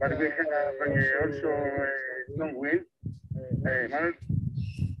 but we have also strong wind. Manuel?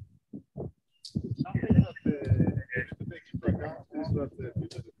 Something that we need to take into account is that due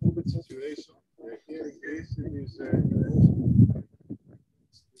to the COVID situation here in Greece, it is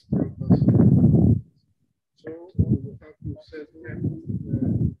so we will have to set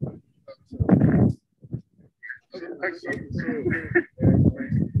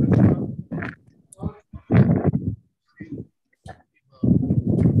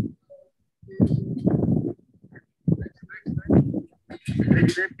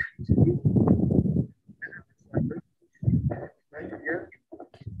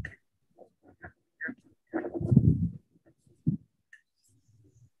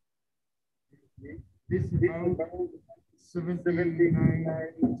This is about 79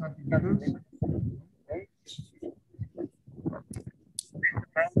 centimeters.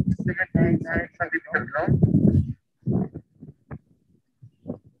 About 79 centimeters long.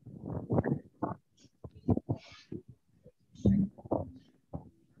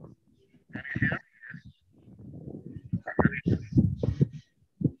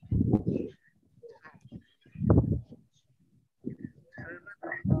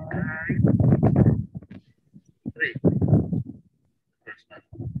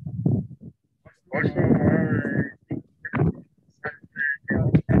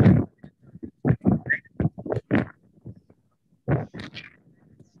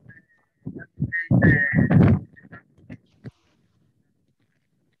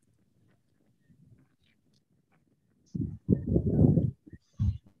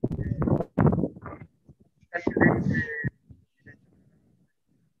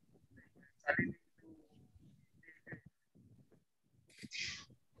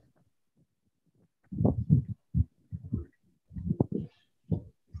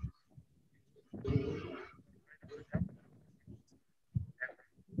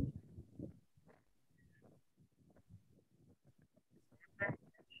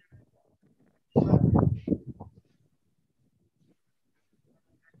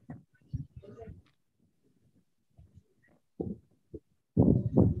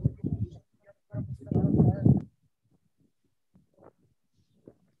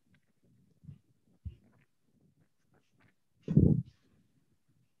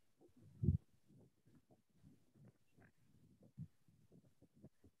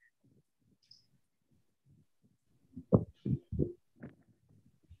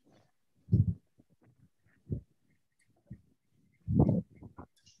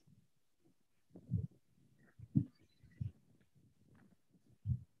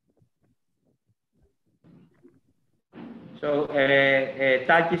 So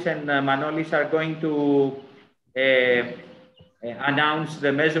Takis and Manolis are going to announce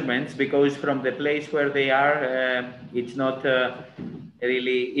the measurements, because from the place where they are, it's not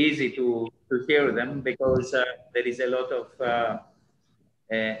really easy to hear them, because there is a lot of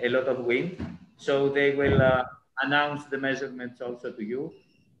wind. So they will announce the measurements also to you.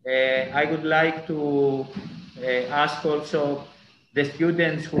 I would like to ask also the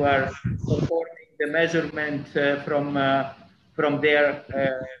students who are supporting the measurement from their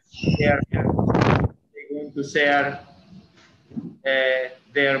they're going to share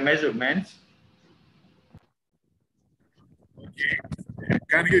their measurements. Okay.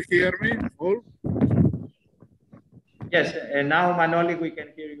 Can you hear me all? Yes, now Manoli, we can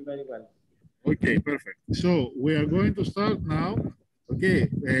hear you very well. Okay, perfect. So we are going to start now. Okay,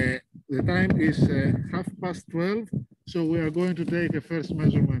 the time is 12:30. So we are going to take a first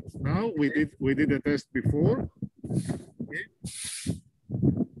measurement now. We did a test before. Okay.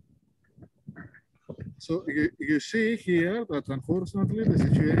 So you see here that unfortunately the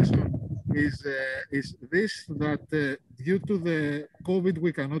situation is this, that due to the COVID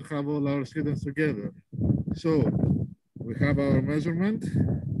we cannot have all our students together. So we have our measurement.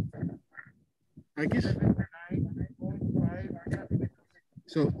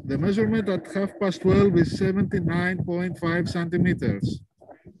 So the measurement at 12:30 is 79.5 centimeters.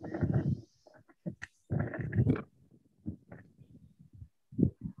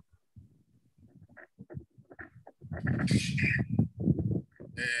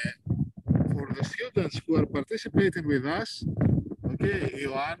 For the students who are participating with us, okay,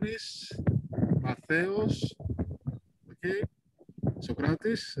 Ioannis, Mattheos, okay,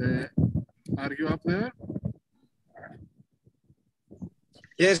 Socrates, are you up there?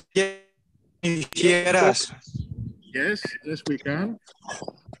 Yes, yes. You hear us? Yes, yes, we can.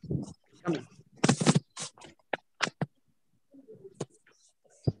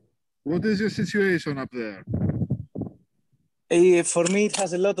 What is your situation up there? For me, it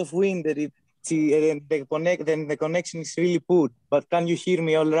has a lot of wind, and the connection is really poor. But can you hear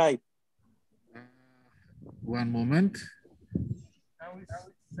me all right? One moment. Now it's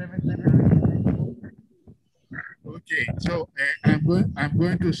 79. Okay, so I'm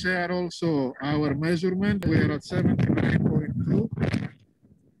going to share also our measurement. We are at 79.2.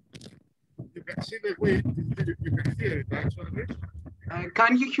 You can see the wind. You can hear it actually.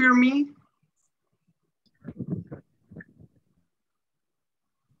 Can you hear me?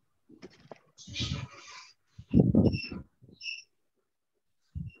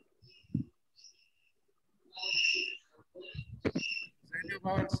 Does any of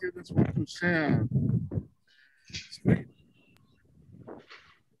our students want to share screen?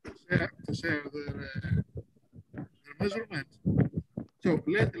 To share their measurement. So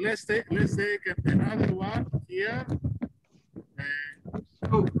let's take another one here.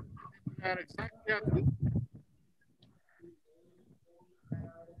 So we are exactly at the,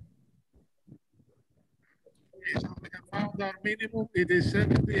 so we have found our minimum. It is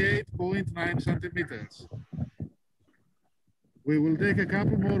 78.9 centimeters. We will take a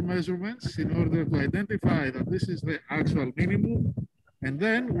couple more measurements in order to identify that this is the actual minimum, and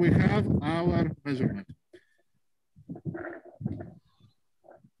then we have our measurement.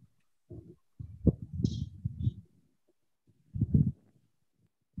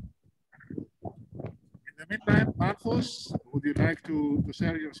 In the meantime, Marcos, would you like to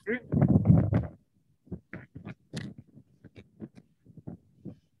share your screen?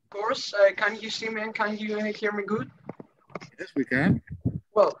 Of course. Can you see me and can you hear me good? Yes, we can.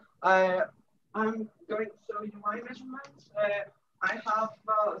 Well, I'm going to show you my measurements. I have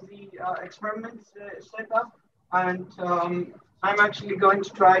the experiment set up, and I'm actually going to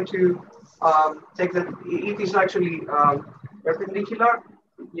try to take that. It is actually perpendicular.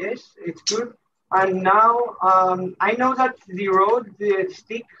 Yes, it's good. And now I know that the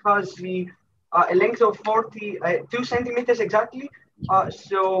stick has a length of 42 centimeters exactly.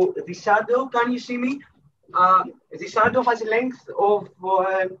 So the shadow, can you see me? The shadow has a length of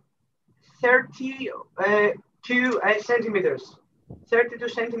 32 centimeters. 32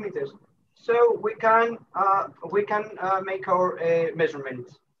 centimeters. So we can make our measurement.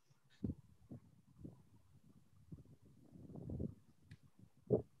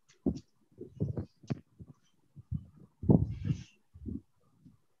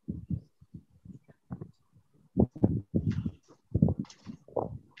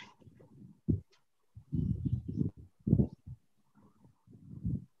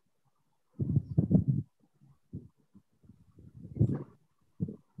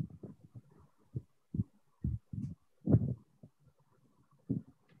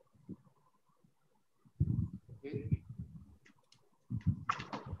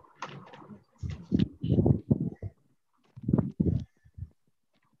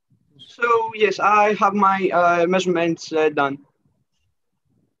 So yes, I have my measurements done.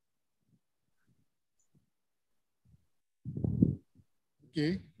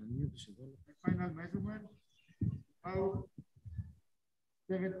 Okay. Final measurement of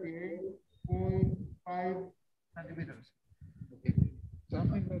 78.5 centimeters. Okay.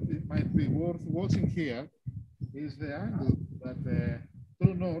 Something that might be worth watching here is the angle that the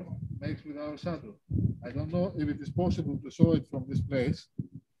true north makes with our shadow. I don't know if it is possible to show it from this place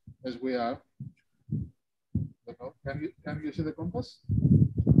as we are. Can you see the compass?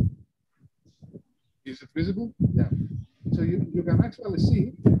 Is it visible? Yeah. So you can actually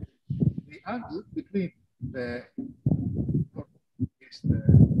see the angle between the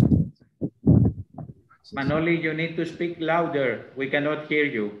Manoli, you need to speak louder. We cannot hear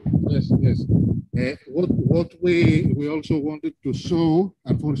you. Yes, yes. What we also wanted to show,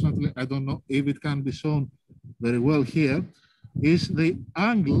 unfortunately, I don't know if it can be shown very well here, is the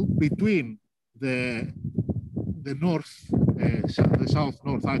angle between the north, the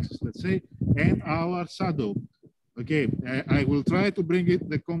south-north axis, let's say, and our shadow. Okay, I will try to bring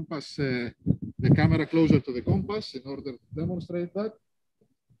the compass, the camera closer to the compass in order to demonstrate that.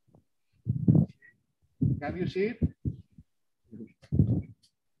 Can you see it? You'll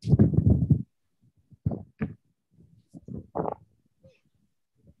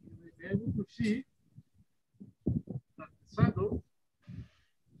be able to see that the shadow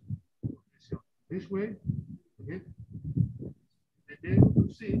this way, okay? You'll be able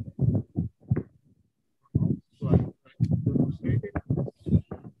to see. So I demonstrate it.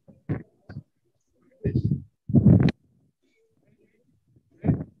 Like this.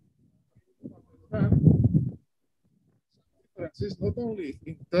 Differences not only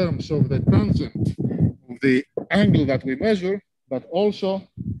in terms of the tangent of the angle that we measure, but also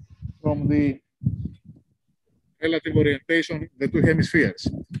from the relative orientation of the two hemispheres.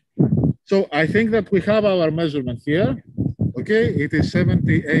 So I think that we have our measurement here. Okay, it is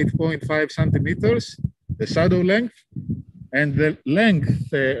 78.5 centimeters, the shadow length, and the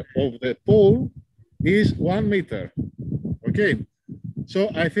length of the pole is 1 meter. Okay, so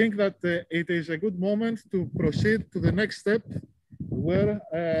I think that it is a good moment to proceed to the next step where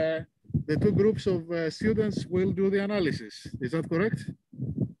the two groups of students will do the analysis. Is that correct?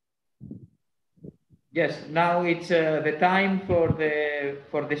 Yes, now it's the time for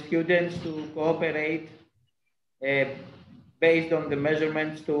the students to cooperate based on the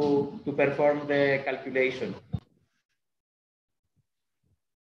measurements to perform the calculation.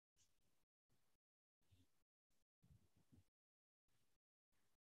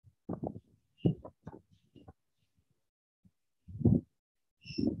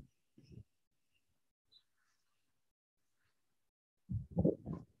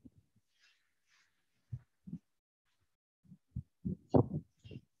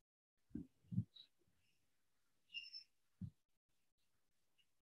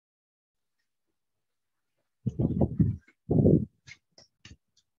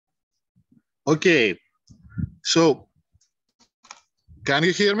 Okay, so can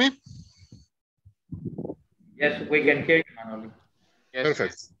you hear me? Yes, we can hear you, Manoli. Yes.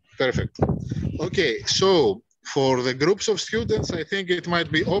 Perfect, perfect. Okay, so for the groups of students, I think it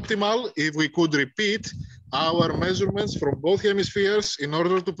might be optimal if we could repeat our measurements from both hemispheres in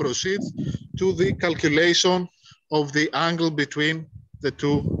order to proceed to the calculation of the angle between the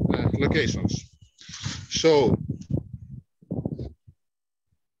two locations. So,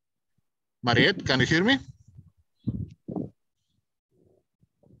 Mariette, can you hear me?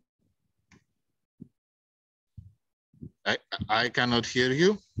 I cannot hear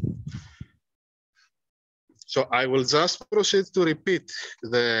you. So I will just proceed to repeat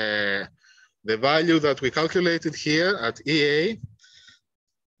the value that we calculated here at EA.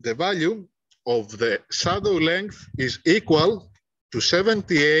 The value of the shadow length is equal to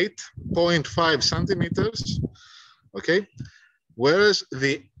 78.5 centimeters, okay? Whereas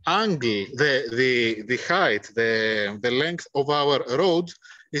the angle, the height, the length of our road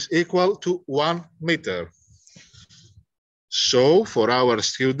is equal to 1 meter. So for our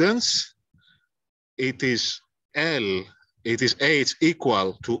students, it is H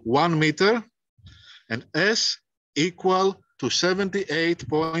equal to 1 meter and S equal to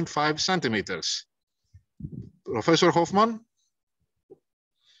 78.5 centimeters. Professor Hoffman?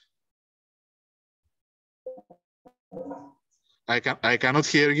 I cannot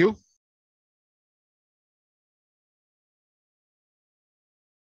hear you.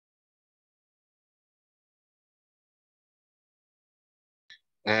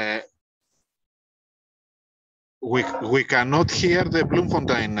 We cannot hear the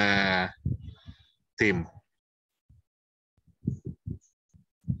Bloemfontein team.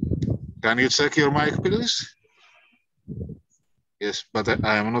 Can you check your mic, please? Yes, but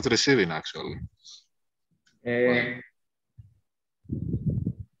I am not receiving actually.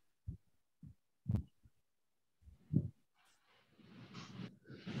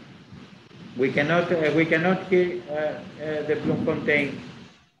 We cannot hear the Bloemfontein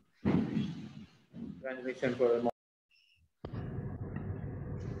transmission for a moment.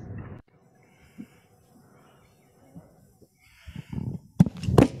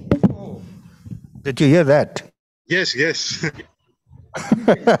 Did you hear that? Yes, yes.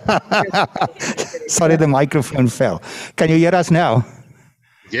 Sorry, the microphone fell. Can you hear us now?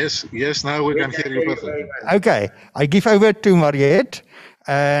 Yes, yes, now we can hear you perfectly. Okay, I give over to Mariette,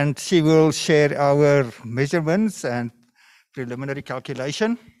 and she will share our measurements and preliminary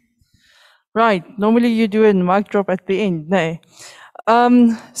calculation. Right, normally you do a mic drop at the end, no.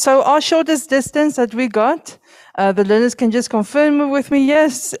 So our shortest distance that we got, the learners can just confirm with me,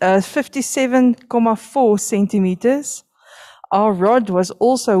 yes, 57.4 centimeters. Our rod was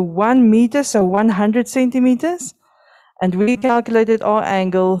also 1 meter, so 100 centimeters. And we calculated our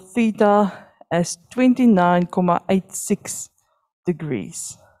angle theta as 29.86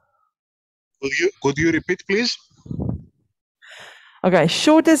 degrees. Could you repeat, please? Okay,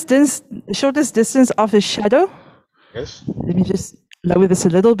 shortest distance of the shadow. Yes. Let me just lower this a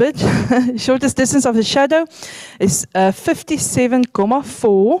little bit. Shortest distance of the shadow is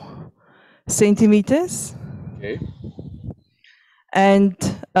 57.4 centimeters. Okay. And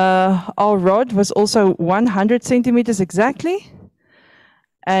our rod was also 100 centimeters exactly.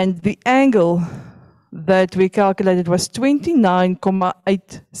 And the angle that we calculated was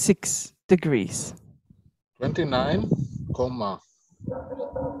 29.86 degrees.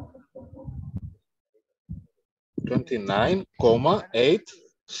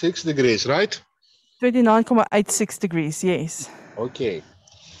 29.86 degrees, right? 29.86 degrees, yes. Okay,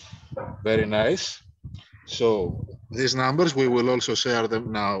 very nice. So these numbers, we will also share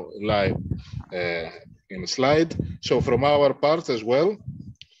them now live in a slide. So from our part as well,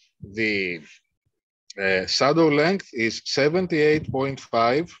 the shadow length is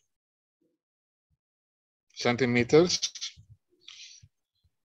 78.5 centimeters.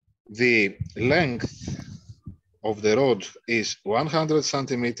 The length of the rod is 100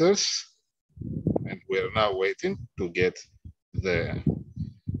 centimeters, and we are now waiting to get the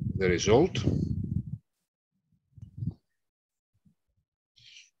result.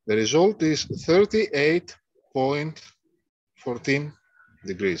 The result is 38.14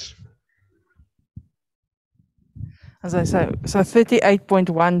 degrees. As I say, so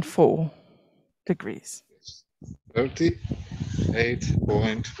 38.14 degrees.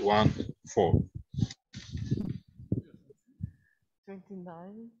 38.14.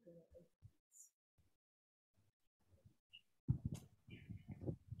 29.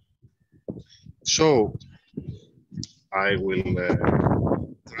 So I will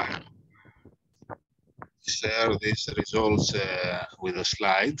try to share these results with a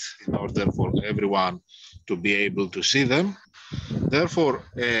slide in order for everyone to be able to see them. Therefore,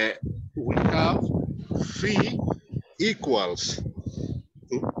 we have phi equals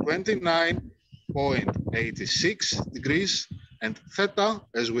to 29.86 degrees, and theta,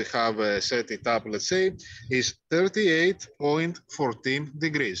 as we have set it up, let's say, is 38.14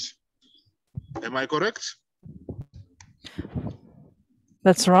 degrees. Am I correct?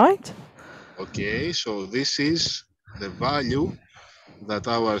 That's right. Okay, so this is the value that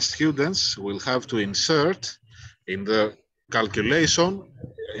our students will have to insert in the calculation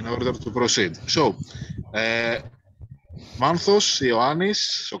in order to proceed. So, Manthos,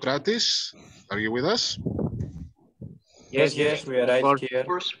 Ioannis, Socrates, are you with us? Yes, we are right here.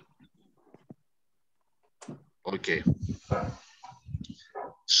 Okay.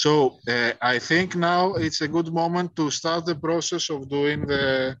 So I think now it's a good moment to start the process of doing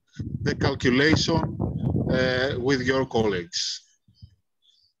the calculation with your colleagues.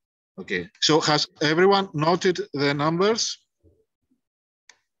 Okay, so has everyone noted the numbers?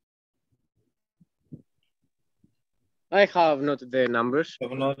 I have noted the numbers. I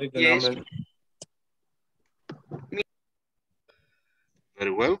have noted the Yes. numbers.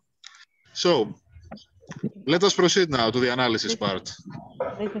 Very well. So let us proceed now to the analysis part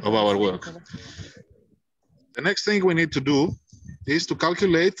of our work. The next thing we need to do is to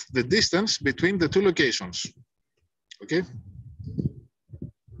calculate the distance between the two locations. Okay?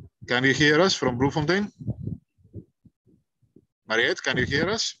 Can you hear us from Bloemfontein? Mariette, can you hear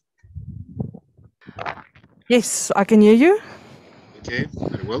us? Yes, I can hear you. Okay,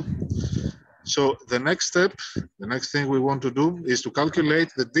 very well. So the next step, the next thing we want to do is to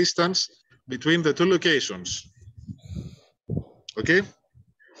calculate the distance between the two locations. Okay?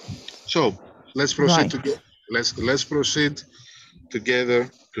 So let's proceed together. Let's proceed together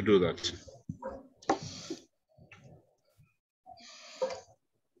to do that.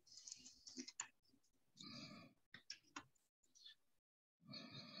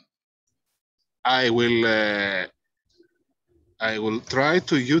 I will try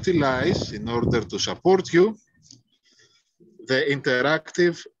to utilize, in order to support you, the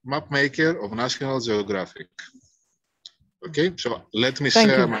interactive map maker of National Geographic. Okay, so let me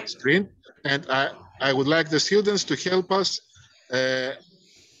share my screen, and I would like the students to help us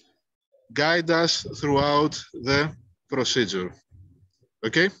guide us throughout the procedure.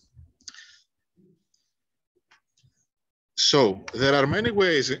 Okay? So there are many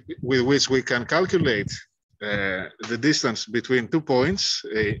ways with which we can calculate the distance between 2 points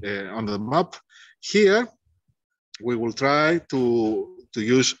on the map. Here, we will try to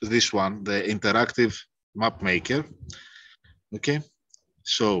use this one, the interactive map maker. Okay,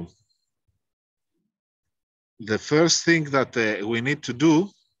 so the first thing that we need to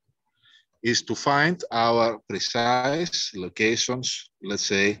do is to find our precise locations, let's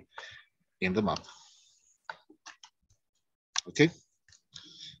say, in the map. Okay.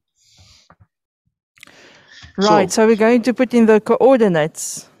 Right, so we're going to put in the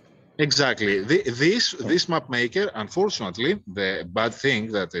coordinates. Exactly. This map maker, unfortunately, the bad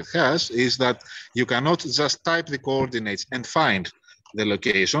thing that it has is that you cannot just type the coordinates and find the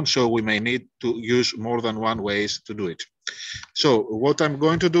location. So we may need to use more than one ways to do it. So what I'm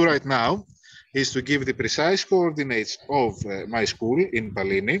going to do right now is to give the precise coordinates of my school in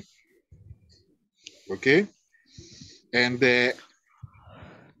Palini. Okay. And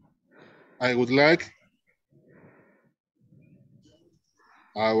I would like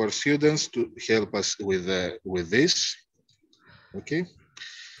our students to help us with this. Okay.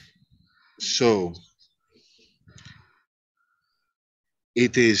 So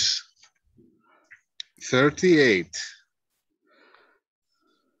it is 38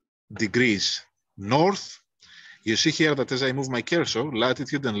 degrees north. You see here that as I move my cursor,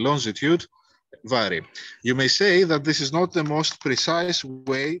 latitude and longitude vary. You may say that this is not the most precise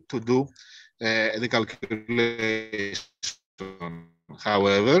way to do the calculation.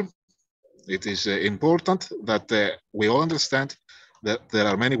 However, it is important that we all understand that there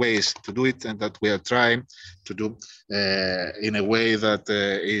are many ways to do it and that we are trying to do in a way that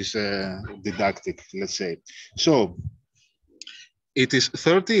is didactic, let's say. So it is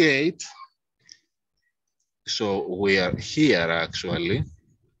 38. So we are here actually.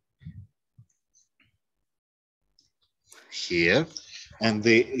 Here. And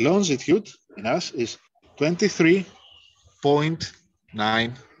the longitude in us is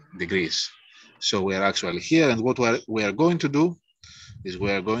 23.9 degrees. So we are actually here. And what we are going to do is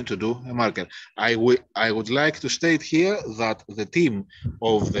we are going to do a marker. I would like to state here that the team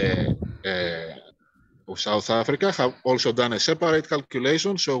of South Africa have also done a separate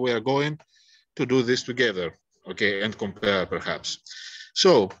calculation. So we are going to do this together, okay, and compare perhaps.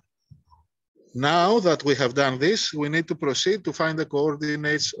 So now that we have done this, we need to proceed to find the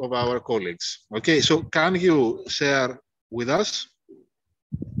coordinates of our colleagues. Okay, so can you share with us?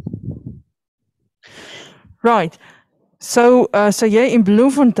 Right. So, yeah, in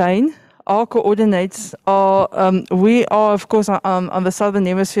Bloemfontein, our coordinates are, we are, of course, on the southern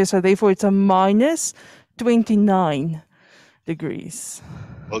hemisphere, so therefore it's a minus 29 degrees.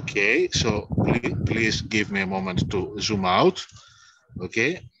 Okay, so please give me a moment to zoom out.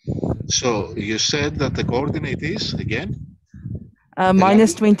 Okay, so you said that the coordinate is, again?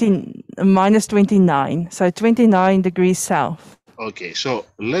 Minus 29, so 29 degrees south. Okay, so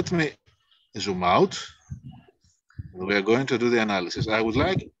let me zoom out. We are going to do the analysis. I would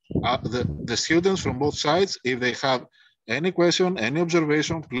like the students from both sides, if they have any question, any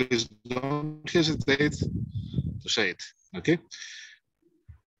observation, please don't hesitate to say it, okay?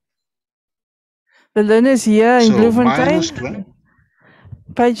 The learners here in So Bloemfontein,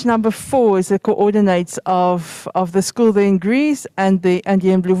 page number 4 is the coordinates of the school there in Greece and here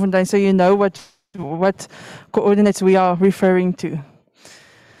in Bloemfontein, so you know what coordinates we are referring to.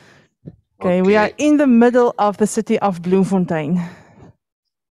 Okay, we are in the middle of the city of Bloemfontein.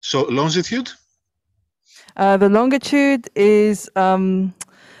 So longitude? The longitude is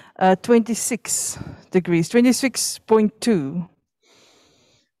 26 degrees, 26.2.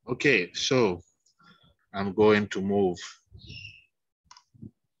 Okay, so I'm going to move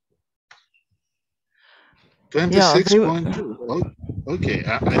 26.2. Okay,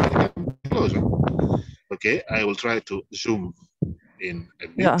 I think I'm closer. Okay, I will try to zoom in a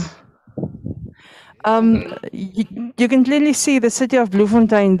bit. Yeah. You can clearly see the city of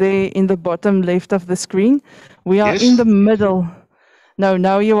Bloemfontein there in the bottom left of the screen. We are in the middle. No,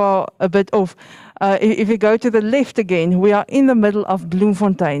 now you are a bit off. If you go to the left again, we are in the middle of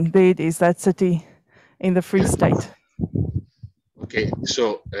Bloemfontein. There it is, that city in the Free State. Okay,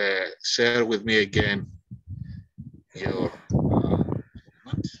 so share with me again your.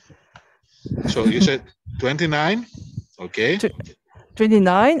 So you said 29, okay.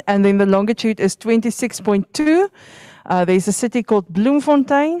 29, and then the longitude is 26.2. There's a city called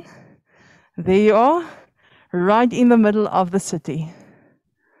Bloemfontein. There you are, right in the middle of the city.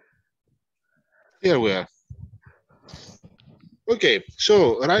 Here we are. Okay,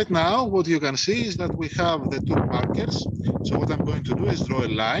 so right now what you can see is that we have the two markers. So what I'm going to do is draw a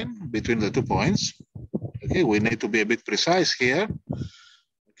line between the 2 points. Okay, we need to be a bit precise here.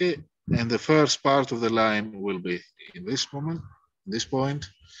 Okay, and the first part of the line will be in this moment, this point,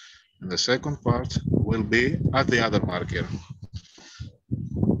 and the second part will be at the other marker.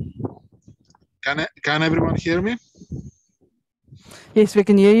 Can everyone hear me? Yes, we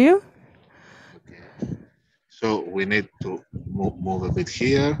can hear you. Okay. So we need to move a bit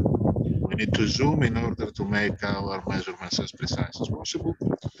here. We need to zoom in order to make our measurements as precise as possible.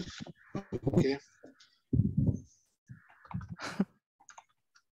 Okay.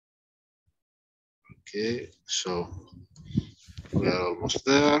 Okay, so we are almost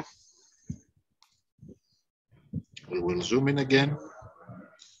there. We will zoom in again.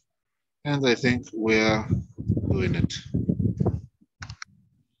 And I think we are doing it.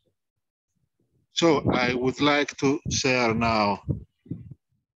 So I would like to share now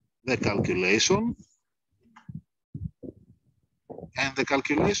the calculation. And the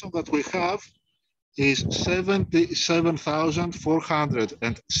calculation that we have is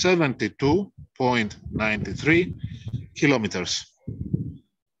 77,472.93 kilometers.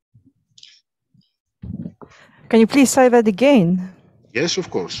 Can you please say that again? Yes, of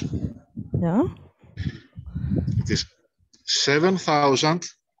course. Yeah. It is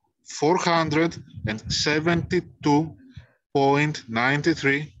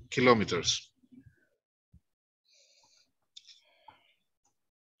 7,472.93 kilometers.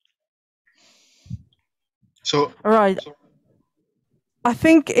 So, all right. I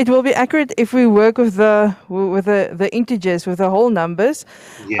think it will be accurate if we work with the integers, with the whole numbers.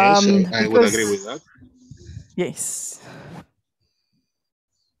 Yes, I would agree with that. Yes.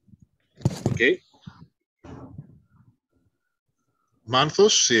 Okay.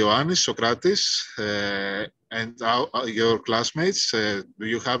 Manthos, Ioannis, Socrates, and your classmates, do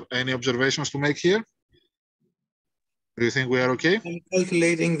you have any observations to make here? Do you think we are okay? I'm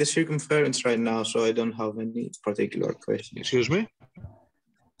calculating the circumference right now, so I don't have any particular questions. Excuse me?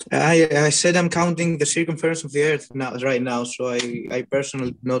 I said I'm counting the circumference of the Earth right now, so I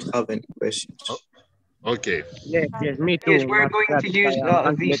personally do not have any questions. Oh, okay. Yes, me too. Yes, we're going to use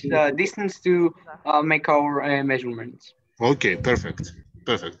this distance to make our measurements. Okay, perfect,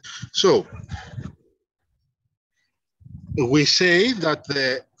 perfect. So we say that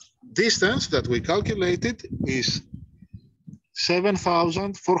the distance that we calculated is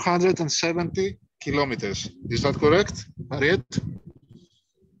 7,470 kilometers. Is that correct, Mariette?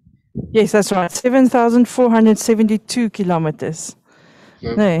 Yes, that's right. 7,472 kilometers.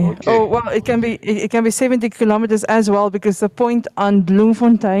 No. Okay. Oh well, it can be 70 kilometers as well, because the point on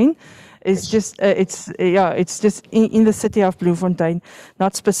Bloemfontein is just it's just in the city of Bloemfontein,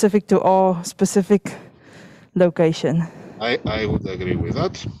 not specific to our specific location. I would agree with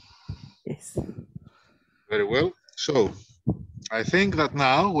that. Yes. Very well. So I think that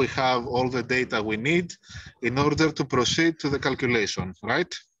now we have all the data we need in order to proceed to the calculation,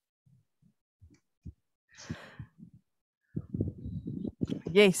 right?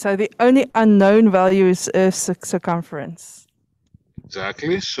 Yes, so the only unknown value is Earth's circumference.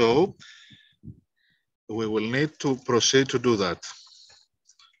 Exactly. So we will need to proceed to do that.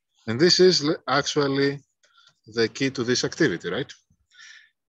 And this is actually the key to this activity, right?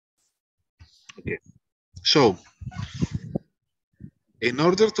 Okay. So in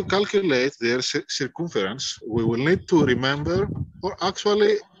order to calculate the Earth's circumference, we will need to remember, or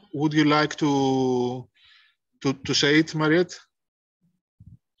actually, would you like to say it, Mariette?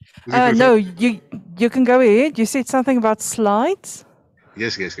 No, you can go ahead. You said something about slides.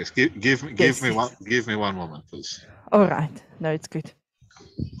 Yes. Give me one moment, please. All right. No, it's good.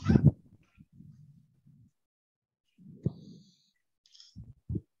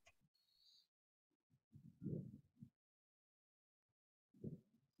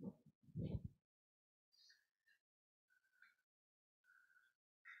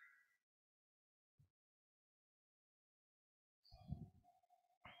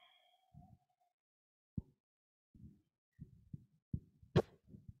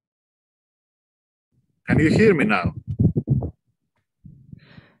 Can you hear me now?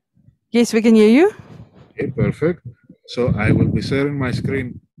 Yes, we can hear you. Okay, perfect. So I will be sharing my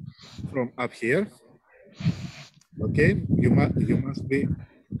screen from up here. Okay, you must be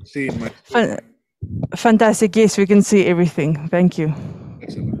seeing my screen. Fantastic. Yes, we can see everything. Thank you.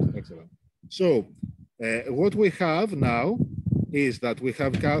 Excellent. So what we have now is that we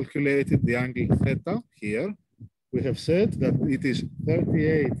have calculated the angle theta here. We have said that it is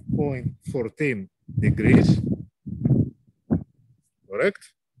 38.14 degrees.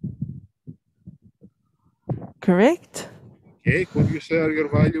 Correct? Correct. Okay, could you share your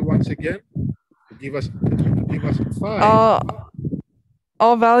value once again? Give us 5.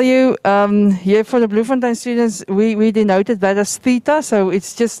 Our value here for the Bloemfontein students, we denoted that as theta, so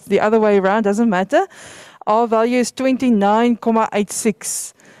it's just the other way around, doesn't matter. Our value is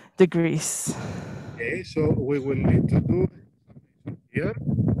 29.86 degrees. Okay, so we will need to do here.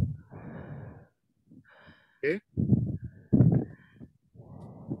 Okay.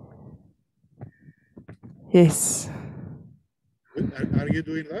 Yes. Are you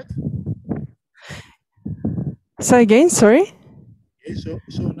doing that? Say again, sorry? Okay, so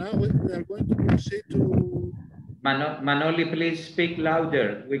now we are going to proceed to... Manoli, please speak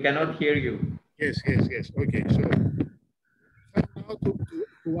louder. We cannot hear you. Yes. Okay, so we have now to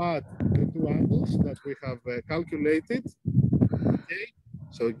add the two angles that we have calculated. Okay,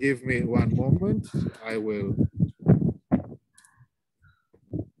 so give me one moment. I will.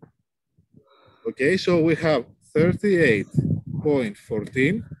 Okay, so we have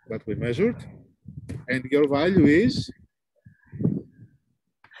 38.14 that we measured, and your value is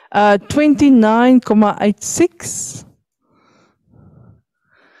 29.86.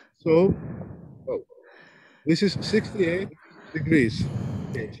 So, this is 68 degrees.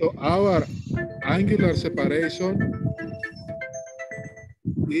 Okay, so our angular separation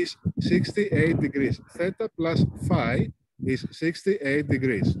is 68 degrees. Theta plus phi is 68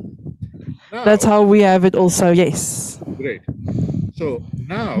 degrees. Now, That's how we have it also, yes. Great. So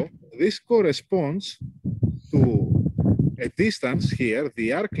now this corresponds to a distance here,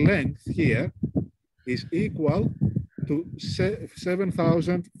 the arc length here is equal to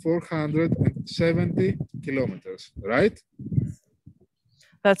 7,470 kilometers, right?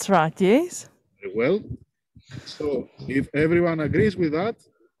 That's right, yes. Very well. So if everyone agrees with that,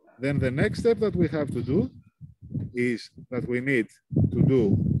 then the next step that we have to do is that we need to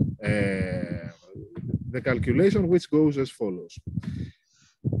do the calculation, which goes as follows.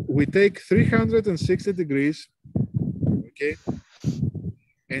 We take 360 degrees, okay,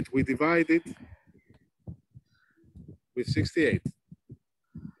 and we divide it with 68.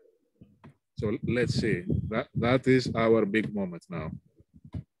 So let's see, that is our big moment now.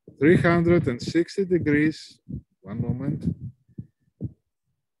 360 degrees, one moment,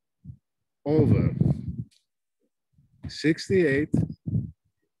 over 68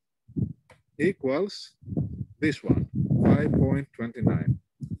 equals this one, 5.29.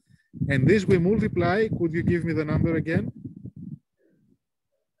 And this we multiply, could you give me the number again?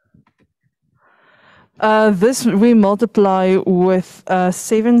 This we multiply with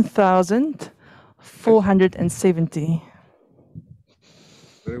 7,470.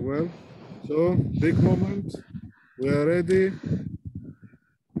 Very well. So, big moment. We are ready.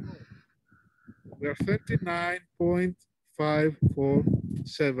 We are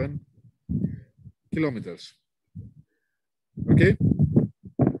 39.547 kilometers. Okay?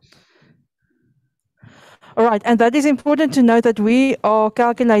 All right, and that is important to note that we are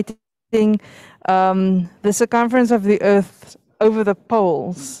calculating the circumference of the Earth over the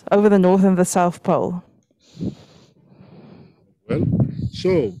poles, over the North and the South Pole. Well,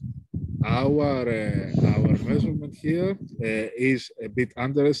 so our measurement here is a bit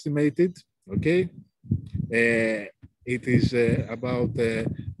underestimated. Okay, it is about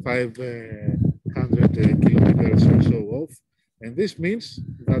 500 kilometers or so off, and this means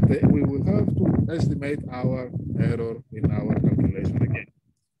that we will have to estimate our error in our calculation again.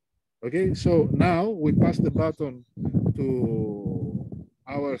 Okay, so now we pass the baton to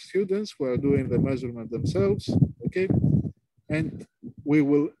our students who are doing the measurement themselves. Okay, and we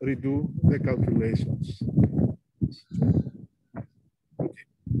will redo the calculations. Okay.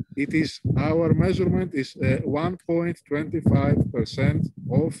 It is, our measurement is 1.25%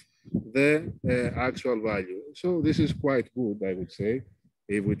 of the actual value. So this is quite good, I would say,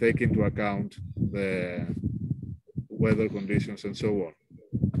 if we take into account the weather conditions and so on.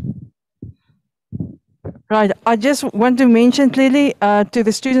 Right. I just want to mention clearly to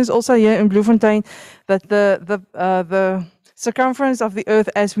the students also here in Bloemfontein that the circumference of the Earth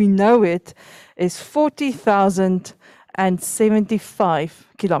as we know it is 40,075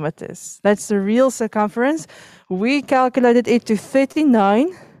 kilometers. That's the real circumference. We calculated it to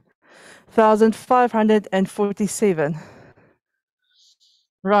 39,547.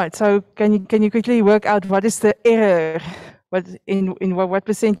 Right. So can you quickly work out what is the error? What in what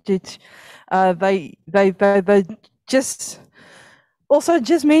percentage? They just also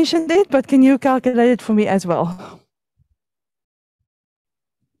just mentioned it, but can you calculate it for me as well?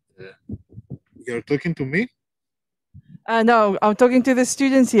 You're talking to me? No, I'm talking to the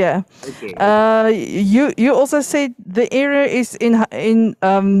students here. Okay. You also said the error is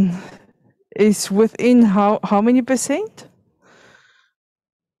is within how many percent?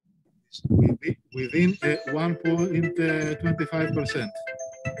 Within 1.25%.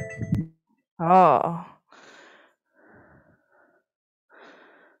 Oh.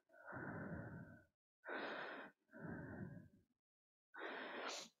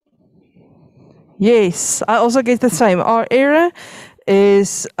 Yes, I also get the same. Our error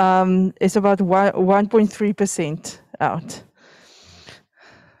is about 1.3% out.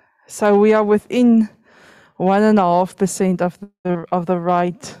 So we are within 1.5% of the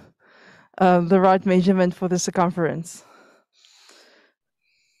right measurement for the circumference.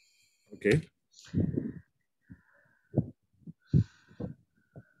 Okay.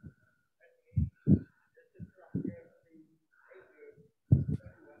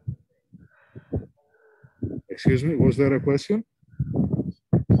 Excuse me, was there a question?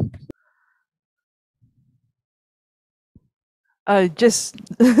 Just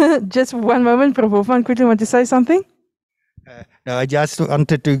just one moment, Prof. Hofman, quickly want to say something? No, I just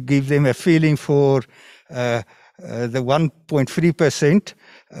wanted to give them a feeling for the 1.3%.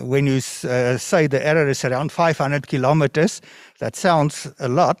 When you say the error is around 500 kilometers, that sounds a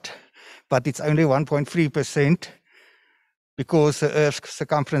lot, but it's only 1.3% because the Earth's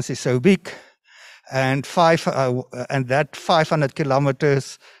circumference is so big, and that 500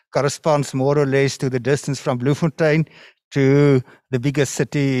 kilometers corresponds more or less to the distance from Bloemfontein to the biggest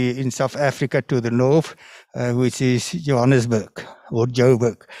city in South Africa to the north, which is Johannesburg, or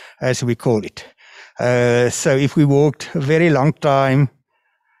Joburg, as we call it. So if we walked a very long time,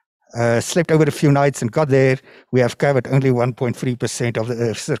 slept over a few nights and got there, we have covered only 1.3% of the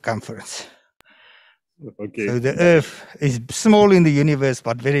Earth's circumference. Okay. So the Earth is small in the universe,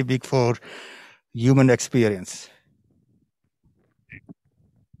 but very big for human experience.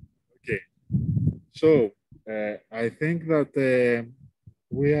 Okay. So I think that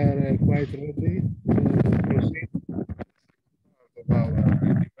we are quite ready to proceed of our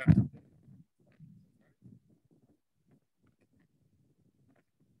event.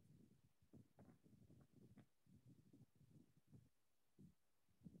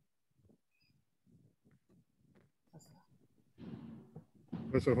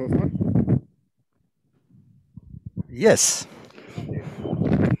 Professor Hofman? Yes.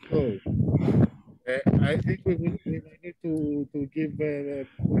 So I think we may need to give a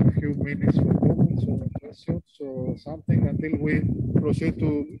few minutes for comments or questions or something until we proceed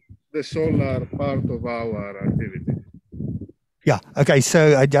to the solar part of our activity. Yeah. Okay.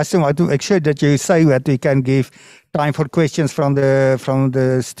 So I just want to make sure that you say that we can give time for questions from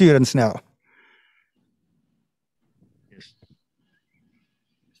the students now. Yes.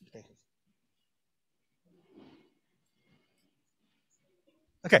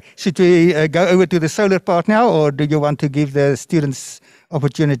 Okay. Should we go over to the solar part now, or do you want to give the students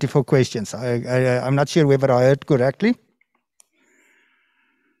opportunity for questions? I'm not sure whether I heard correctly.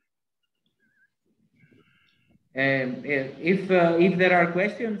 If there are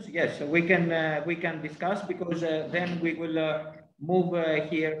questions, yes, we can discuss, because then we will move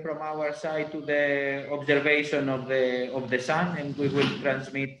here from our side to the observation of the sun, and we will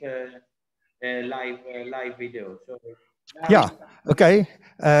transmit live video. So yeah. Okay.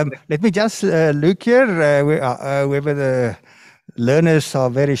 Let me just look here whether the learners are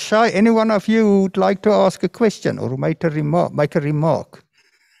very shy. Any one of you who would like to ask a question or make a remark?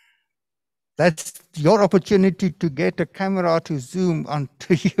 That's your opportunity to get a camera to zoom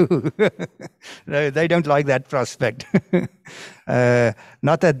onto you. No, they don't like that prospect.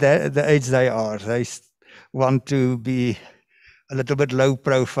 Not at the age they are. They want to be a little bit low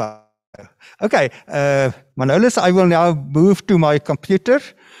profile. Okay, Manolis, I will now move to my computer.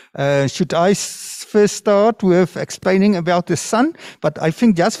 Should I first start with explaining about the sun? But I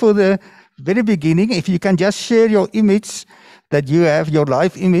think just for the very beginning, if you can just share your image, that you have your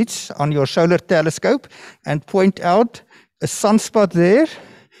live image on your solar telescope and point out a sunspot there,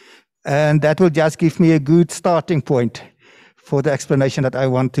 and that will just give me a good starting point for the explanation that I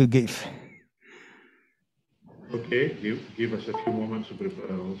want to give. Okay, give us a few moments to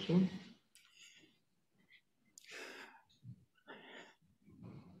prepare also.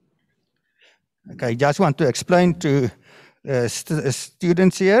 Okay, just want to explain to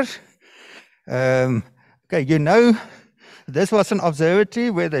students here. Okay, you know, this was an observatory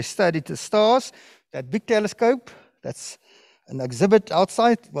where they studied the stars. That big telescope, that's an exhibit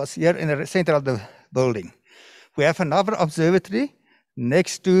outside, was here in the center of the building. We have another observatory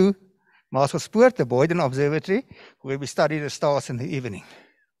next to Maasgespoort, the Boyden Observatory, where we study the stars in the evening.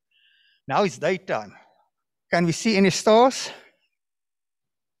 Now it's daytime. Can we see any stars?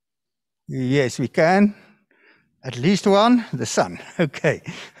 Yes, we can. At least one, the sun. Okay.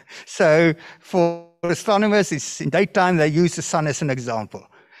 So for astronomers, it's in daytime, they use the sun as an example.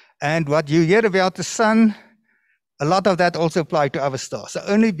 And what you hear about the sun, a lot of that also applies to other stars.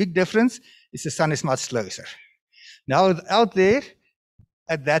 The only big difference is the sun is much closer. Now out there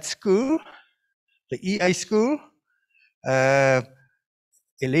at that school, the EA school, Elenu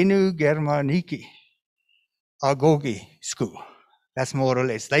Germaniki, Agogi school. That's more or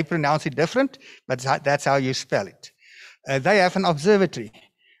less. They pronounce it different, but that's how you spell it. They have an observatory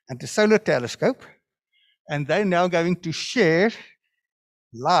and a solar telescope, and they're now going to share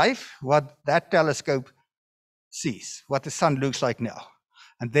live what that telescope sees, what the sun looks like now.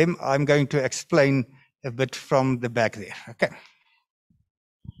 And then I'm going to explain a bit from the back there. Okay.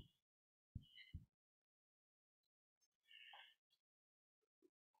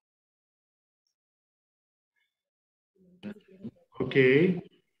 Okay,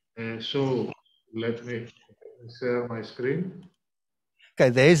 so let me share my screen. Okay,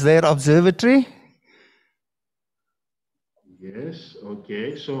 there's their observatory. Yes,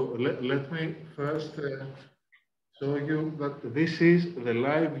 okay. So let me first show you that this is the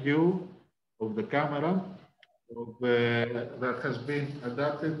live view of the camera that has been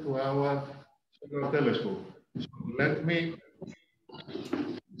adapted to our solar telescope. So let me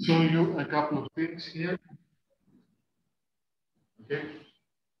show you a couple of things here. Okay.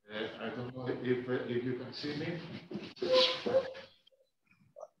 I don't know if you can see me.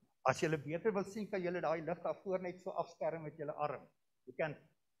 As jy beter wil sien, kan jy daai lig daarvoor net so afskerm met jou arm. You can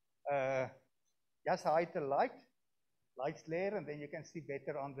just hide the lights there, and then you can see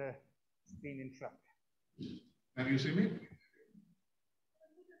better on the screen in front. Can you see me?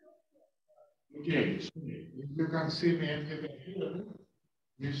 Okay, if you can see me and you can hear me,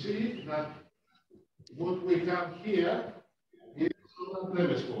 you see that what we have here is a solar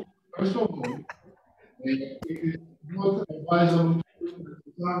telescope. First of all, it is not advisable to look at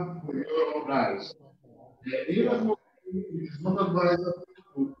the sun with your own eyes. Even more, it is not advisable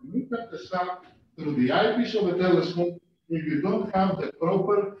to look at the sun through the eyepiece of a telescope if you don't have the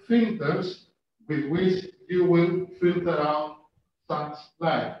proper filters with which you will filter out sun's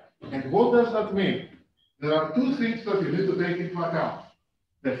light. And what does that mean? There are two things that you need to take into account.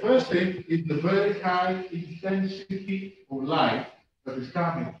 The first thing is the very high intensity of light that is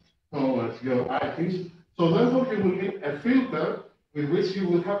coming towards your eyepiece. So therefore, you will need a filter with which you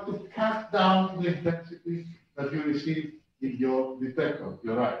will have to cut down the intensity that you receive in your detector,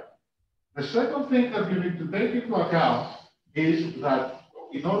 your eye. The second thing that you need to take into account is that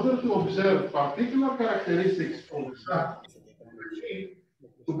in order to observe particular characteristics of the sun, you need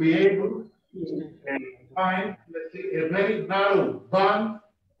to be able to find, let's say, a very narrow band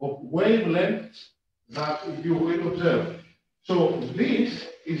of wavelengths that you will observe. So this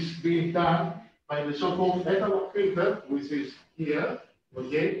is being done by the so-called analog filter, which is here,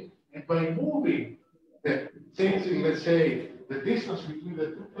 okay? And by moving changing, let's say, the distance between the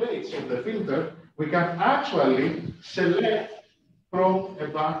two plates of the filter, we can actually select from a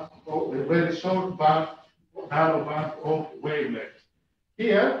band, of a very short band, narrow band of wavelengths.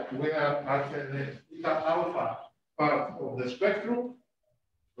 Here we are at the beta alpha part of the spectrum,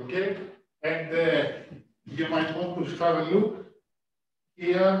 okay? And you might want to have a look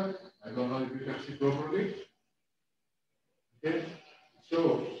here. I don't know if you can see properly. Okay,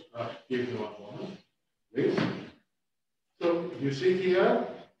 so give me one moment, please. So you see here,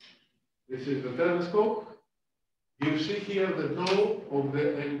 this is the telescope. You see here the dome of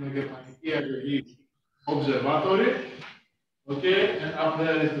the observatory. Okay, and up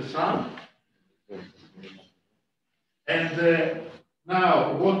there is the sun. And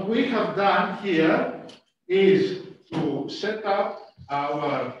now what we have done here is to set up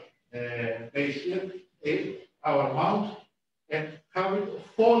our base here, our mount, and have it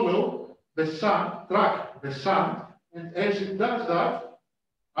follow the sun, track the sun, and as it does that,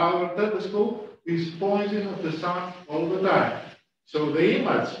 our telescope is pointing at the sun all the time. So the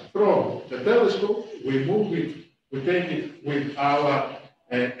image from the telescope, we move it, we take it with our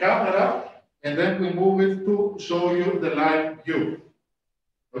camera, and then we move it to show you the live view.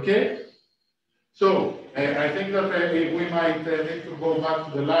 Okay? So I think that we might need to go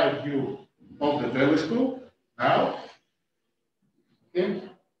back to the live view of the telescope now. Okay.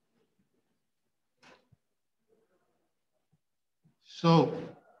 So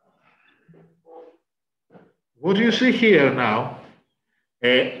what you see here now,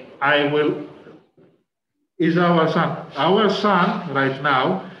 is our sun. Our sun right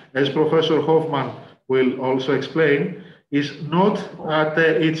now, as Professor Hoffman will also explain, is not at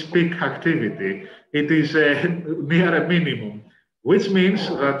its peak activity. It is near a minimum, which means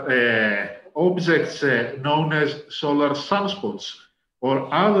that objects known as solar sunspots or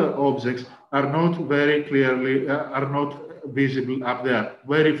other objects are not very clearly, are not visible up there,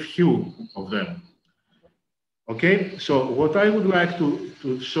 very few of them. Okay, so what I would like to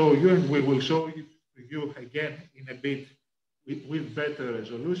show you, and we will show you again in a bit with better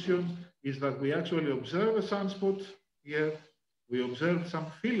resolution, is that we actually observe a sunspot here, we observe some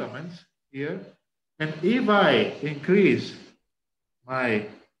filaments here, and if I increase my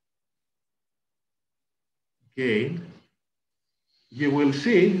gain, you will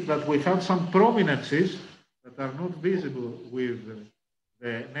see that we have some prominences that are not visible with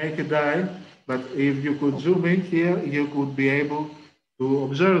the naked eye, but if you could zoom in here, you could be able to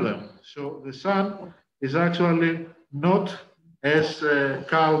observe them. So the sun is actually not as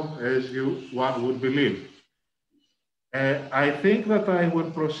calm as one would believe. I think that I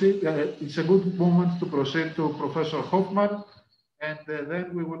will proceed. It's a good moment to proceed to Professor Hoffman and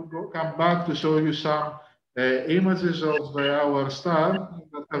then we will come back to show you some images of our star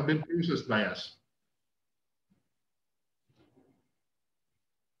that have been processed by us.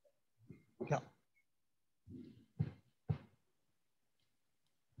 Yeah.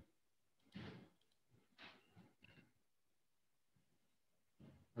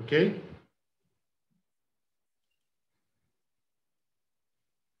 Okay.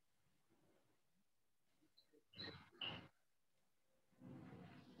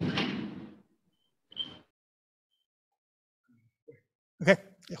 Oké,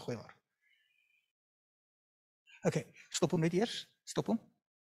 ja, gooi maar. Oké, stop hem net eers. Stop hem.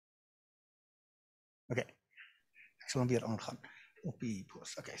 Oké, ik zal hem weer aangaan op die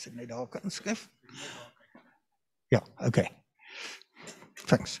post. Oké, sit net daar kan skryf. Ja, oké.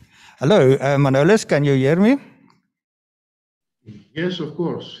 Thanks. Hello, Manolis, can you hear me? Yes, of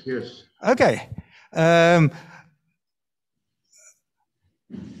course, yes. Okay.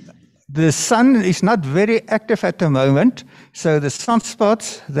 The sun is not very active at the moment, so the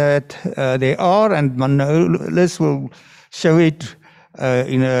sunspots that there are, and Manolis will show it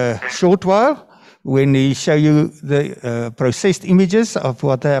in a short while when he show you the processed images of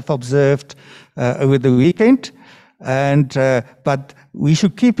what they have observed over the weekend. And but we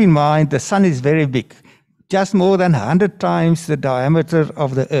should keep in mind the sun is very big, just more than 100 times the diameter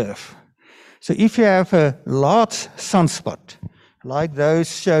of the Earth. So if you have a large sunspot, like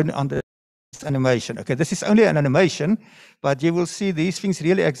those shown on the animation. Okay, this is only an animation, but you will see these things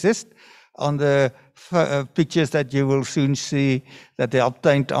really exist on the pictures that you will soon see that they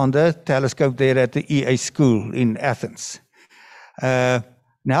obtained on the telescope there at the EA school in Athens.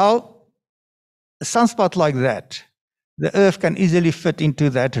 Now, a sunspot like that, the Earth can easily fit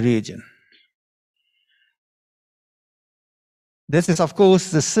into that region. This is, of course,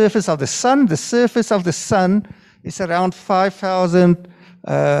 the surface of the sun. The surface of the sun is around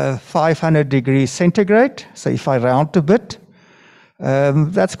 5,500 degrees centigrade. So if I round a bit,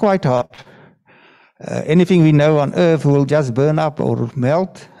 that's quite hot. Anything we know on Earth will just burn up or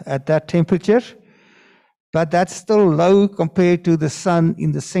melt at that temperature. But that's still low compared to the sun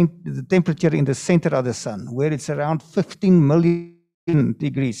in the temperature in the center of the sun, where it's around 15 million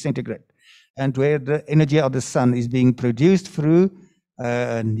degrees centigrade, and where the energy of the sun is being produced through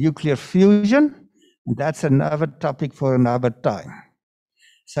nuclear fusion. And that's another topic for another time.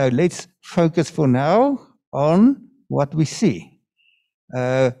 So let's focus for now on what we see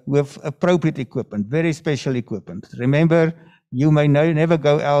with appropriate equipment, very special equipment. Remember, you may never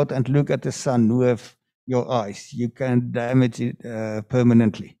go out and look at the sun with your eyes. You can damage it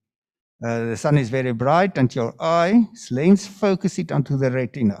permanently. The sun is very bright, and your eye's lens focus it onto the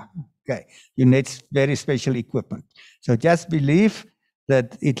retina. Okay, you need very special equipment. So just believe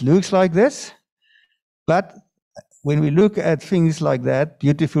that it looks like this, but when we look at things like that,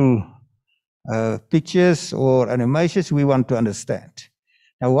 beautiful pictures or animations, we want to understand.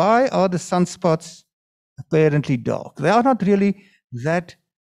 Now, why are the sunspots apparently dark? They are not really that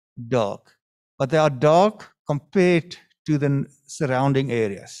dark, but they are dark compared to the surrounding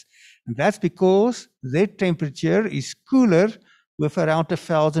areas. And that's because their temperature is cooler with around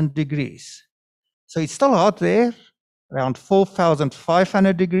 1,000 degrees. So it's still hot there, around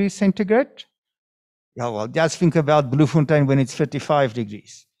 4,500 degrees centigrade. Yeah, well, just think about Bloemfontein when it's 55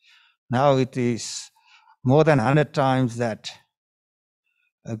 degrees. Now it is more than 100 times that.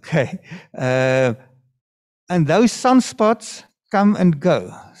 Okay. And those sunspots come and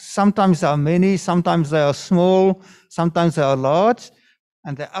go. Sometimes there are many, sometimes they are small, sometimes they are large,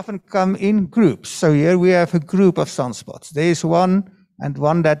 and they often come in groups. So here we have a group of sunspots. There's one, and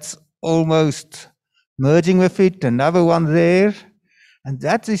one that's almost merging with it, another one there, and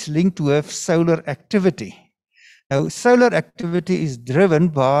that is linked with solar activity. Now, solar activity is driven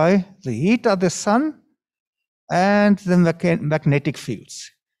by the heat of the sun and the magnetic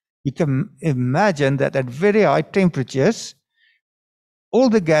fields. You can imagine that at very high temperatures, all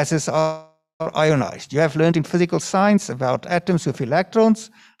the gases are ionized. You have learned in physical science about atoms with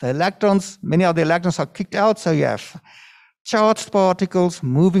electrons. The electrons, many of the electrons are kicked out, so you have charged particles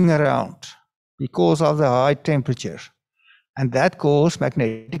moving around because of the high temperature. And that causes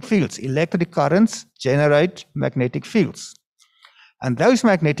magnetic fields. Electric currents generate magnetic fields. And those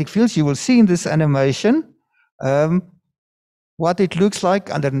magnetic fields, you will see in this animation, what it looks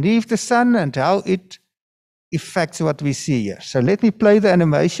like underneath the sun and how it affects what we see here. So let me play the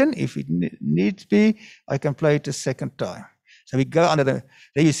animation. If it needs be, I can play it a second time. So we go under there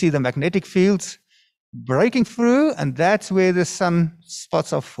you see the magnetic fields breaking through, and that's where the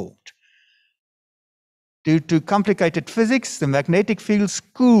sunspots are formed. Due to complicated physics, the magnetic field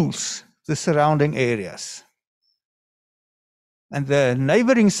cools the surrounding areas. And the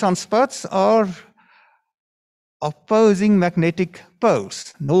neighboring sunspots are opposing magnetic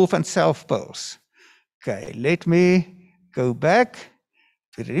poles, north and south poles. Okay, let me go back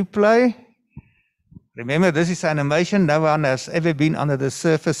to replay. Remember, this is animation. No one has ever been under the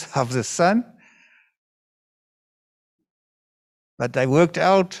surface of the sun. But they worked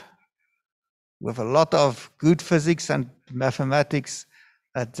out with a lot of good physics and mathematics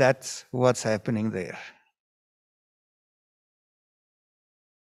that that's what's happening there.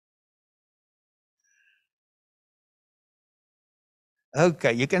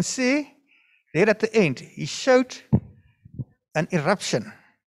 Okay, you can see there at the end, he showed an eruption.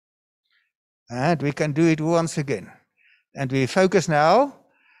 And we can do it once again. And we focus now.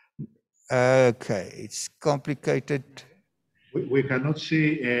 Okay, it's complicated. We cannot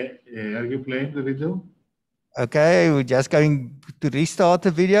see, are you playing the video? Okay, we're just going to restart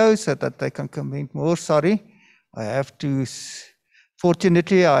the video so that they can comment more. Sorry, I have to,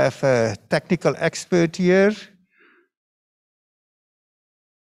 fortunately, I have a technical expert here.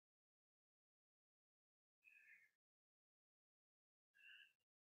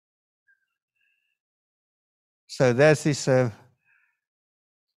 So this is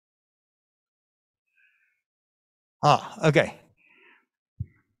okay.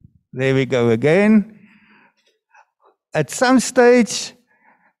 There we go again. At some stage,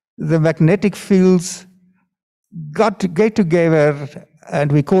 the magnetic fields get together,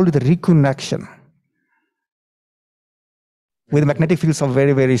 and we call it reconnection, where the magnetic fields are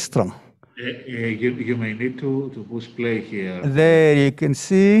very, very strong. You may need to push play here. There you can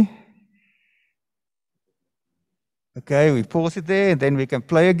see. Okay, we pause it there, and then we can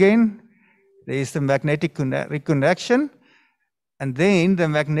play again. There is the magnetic reconnection, and then the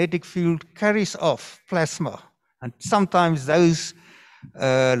magnetic field carries off plasma. And sometimes those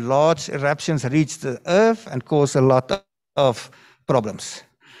large eruptions reach the Earth and cause a lot of problems.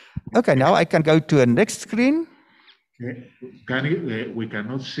 Okay, now I can go to a next screen. Can you, we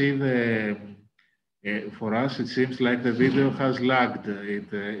cannot see the, for us it seems like the video has lagged.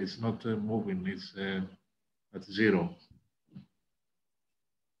 It's not moving, it's at 0.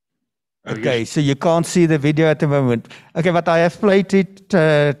 Okay, so you can't see the video at the moment. Okay, but I have played it.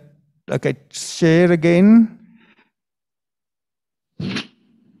 Okay, share again.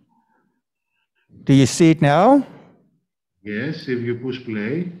 Do you see it now? Yes, if you push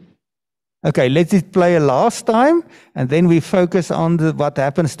play. Okay, let's just play a last time, and then we focus on what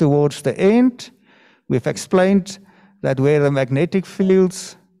happens towards the end. We've explained that where the magnetic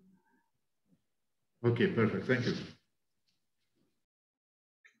fields. Okay, perfect. Thank you.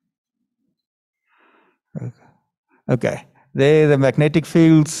 Okay, there the magnetic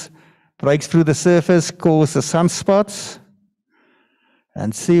fields breaks through the surface, cause the sunspots,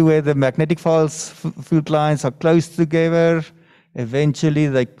 and see where the magnetic field lines are close together. Eventually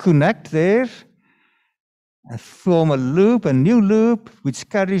they connect there and form a loop, a new loop, which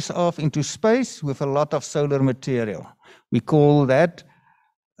carries off into space with a lot of solar material. We call that,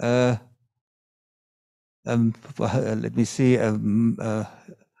 let me see,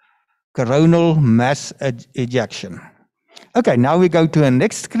 coronal mass ejection. Okay, now we go to the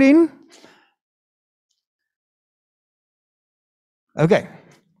next screen. Okay.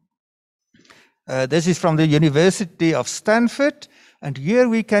 This is from the University of Stanford, and here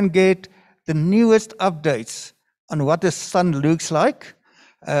we can get the newest updates on what the sun looks like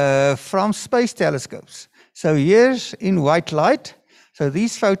from space telescopes. So here's in white light. So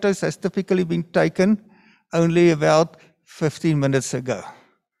these photos has typically been taken only about 15 minutes ago.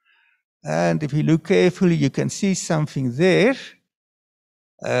 And if you look carefully, you can see something there.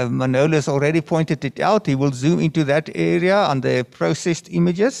 Manolis already pointed it out. He will zoom into that area on the processed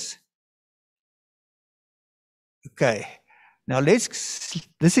images. Okay, now this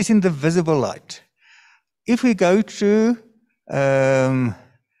is in the visible light. If we go to,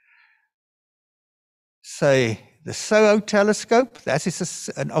 say, the SOHO telescope, that is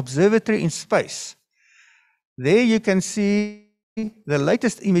an observatory in space. There you can see the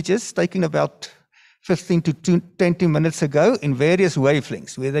latest images taken about 15 to 20 minutes ago in various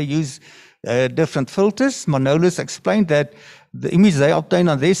wavelengths, where they use different filters. Manolis explained that the image they obtain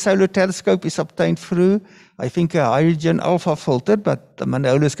on their solar telescope is obtained through, I think, a hydrogen alpha filter, but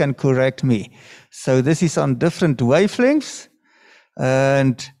Manolis can correct me. So this is on different wavelengths.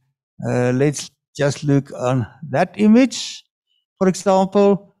 And let's just look on that image. For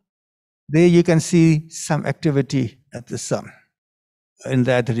example, there you can see some activity at the sun in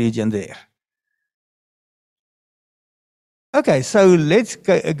that region there. Okay, so let's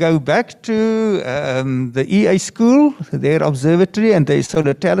go back to the EA school, their observatory and their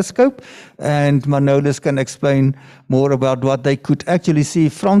solar telescope, and Manolis can explain more about what they could actually see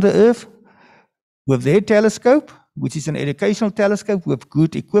from the Earth with their telescope, which is an educational telescope with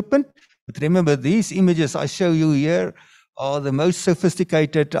good equipment. But remember, these images I show you here are the most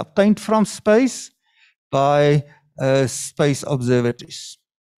sophisticated obtained from space by space observatories.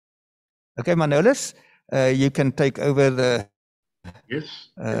 Okay, Manolis, you can take over the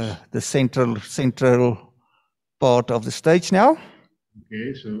the central part of the stage now.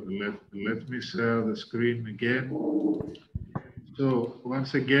 Okay, so let me share the screen again. So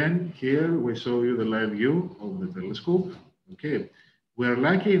once again, here we show you the live view of the telescope. Okay, we are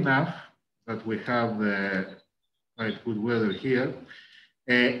lucky enough that we have quite good weather here.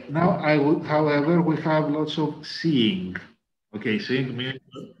 Now, however, we have lots of seeing. Okay, seeing means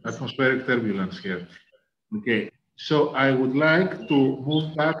atmospheric turbulence here. Okay, so I would like to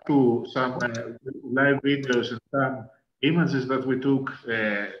move back to some live videos and some images that we took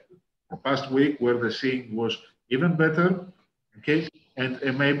past week where the seeing was even better. Okay, and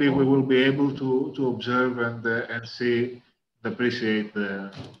maybe we will be able to observe and see, appreciate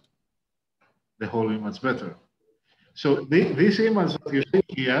the whole image better. So this image that you see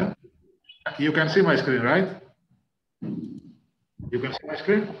here, you can see my screen, right? You can see my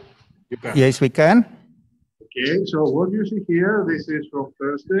screen? You can. Yes, we can. Okay, so what you see here, this is from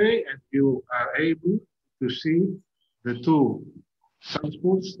Thursday, and you are able to see the two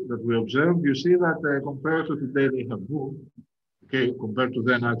sunspots that we observed. You see that compared to today, they have moved. Okay, compared to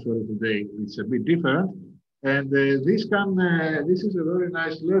then, actually today, it's a bit different. And this is a very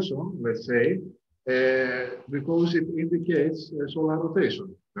nice lesson, let's say, because it indicates solar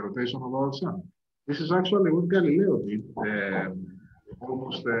rotation, the rotation of our sun. This is actually what Galileo did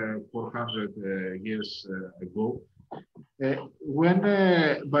almost 400 years ago, when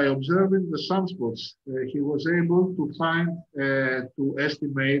by observing the sunspots, he was able to find, to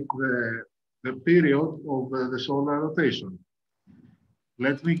estimate the period of the solar rotation.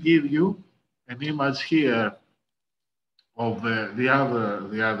 Let me give you an image here of the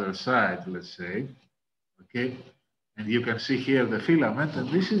other side, let's say, okay? And you can see here the filament, and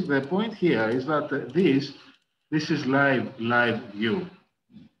this is the point here, is that this is live view.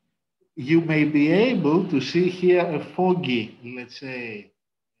 You may be able to see here a foggy, let's say,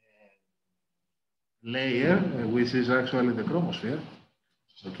 layer, which is actually the chromosphere,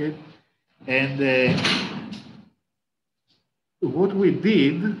 okay? And what we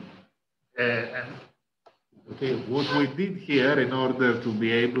did, what we did here in order to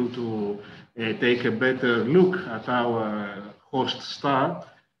be able to take a better look at our host star,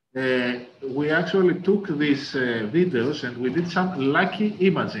 we actually took these videos and we did some lucky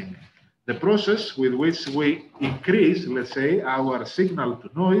imaging. The process with which we increase, let's say, our signal to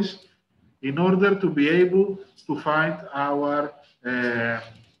noise in order to be able to find our, to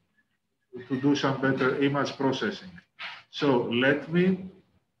do some better image processing. So let me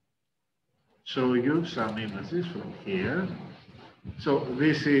show you some images from here. So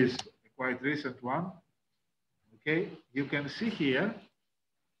this is a quite recent one. Okay, you can see here,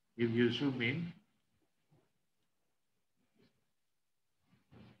 if you zoom in,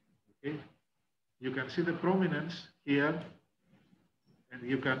 okay, you can see the prominence here, and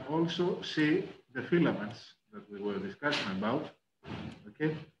you can also see the filaments that we were discussing about,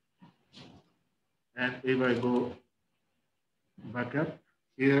 okay? And if I go back up,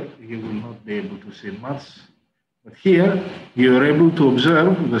 here you will not be able to see much, but here you are able to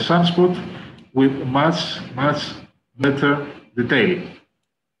observe the sunspot with much better detail,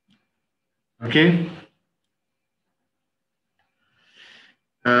 okay?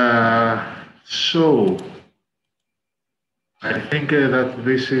 So I think that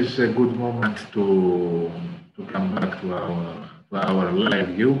this is a good moment to come back to our live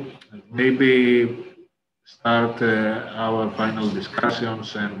view and maybe start our final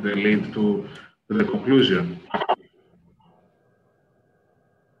discussions and lead to the conclusion.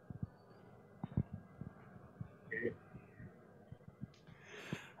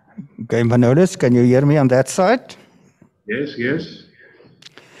 Okay, Manolis, can you hear me on that side? Yes, yes.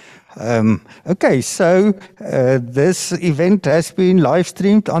 Okay, so this event has been live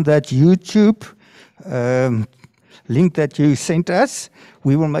streamed on that YouTube link that you sent us.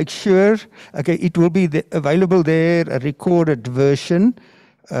 We will make sure, okay, it will be available there, a recorded version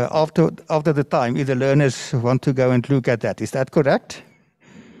after the time, if the learners want to go and look at that. Is that correct?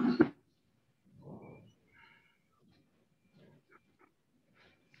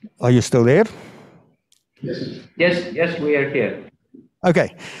 Are you still there? Yes, we are here.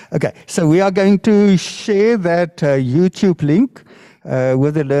 Okay, okay. So we are going to share that YouTube link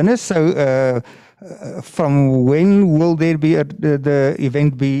with the learners. So from when will there be the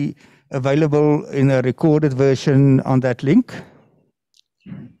event be available in a recorded version on that link?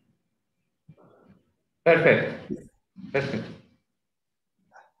 Perfect. Perfect.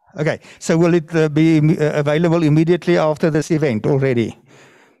 Okay, so will it be available immediately after this event already?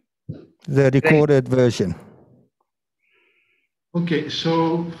 The recorded version. Okay,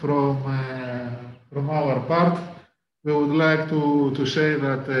 so from our part, we would like to say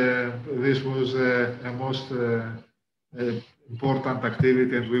that this was a most important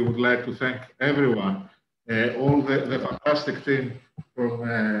activity, and we would like to thank everyone, all the fantastic team from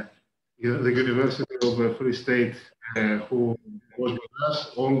the University of Free State who was with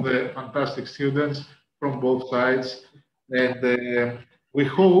us, all the fantastic students from both sides, and we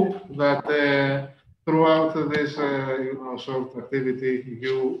hope that throughout this sort of activity,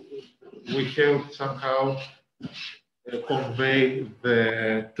 we help somehow convey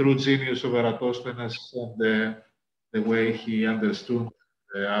the true genius of Eratosthenes and the way he understood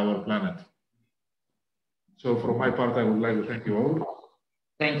our planet. So from my part, I would like to thank you all.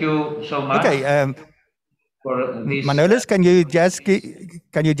 Thank you so much. Okay, for this. Manolis, can you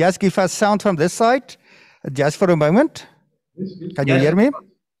just give us sound from this side, just for a moment? Can you hear me?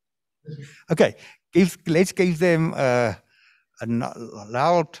 Okay, let's give them a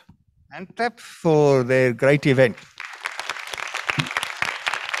loud hand clap for their great event.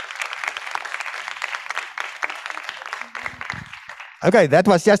 Okay, that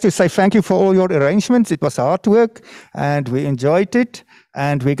was just to say thank you for all your arrangements. It was hard work and we enjoyed it.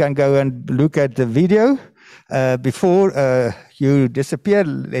 And we can go and look at the video. Before you disappear,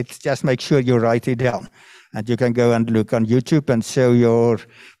 let's just make sure you write it down. And you can go and look on YouTube and show your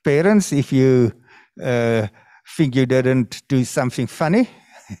parents if you think you didn't do something funny.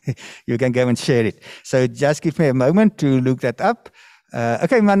 You can go and share it. So just give me a moment to look that up.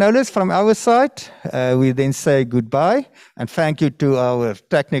 Okay, Manolis, from our side, we then say goodbye and thank you to our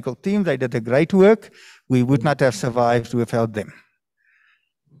technical team. They did a great work. We would not have survived without them.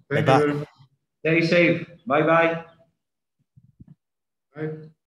 Thank you very much. Stay safe. Bye-bye. Bye.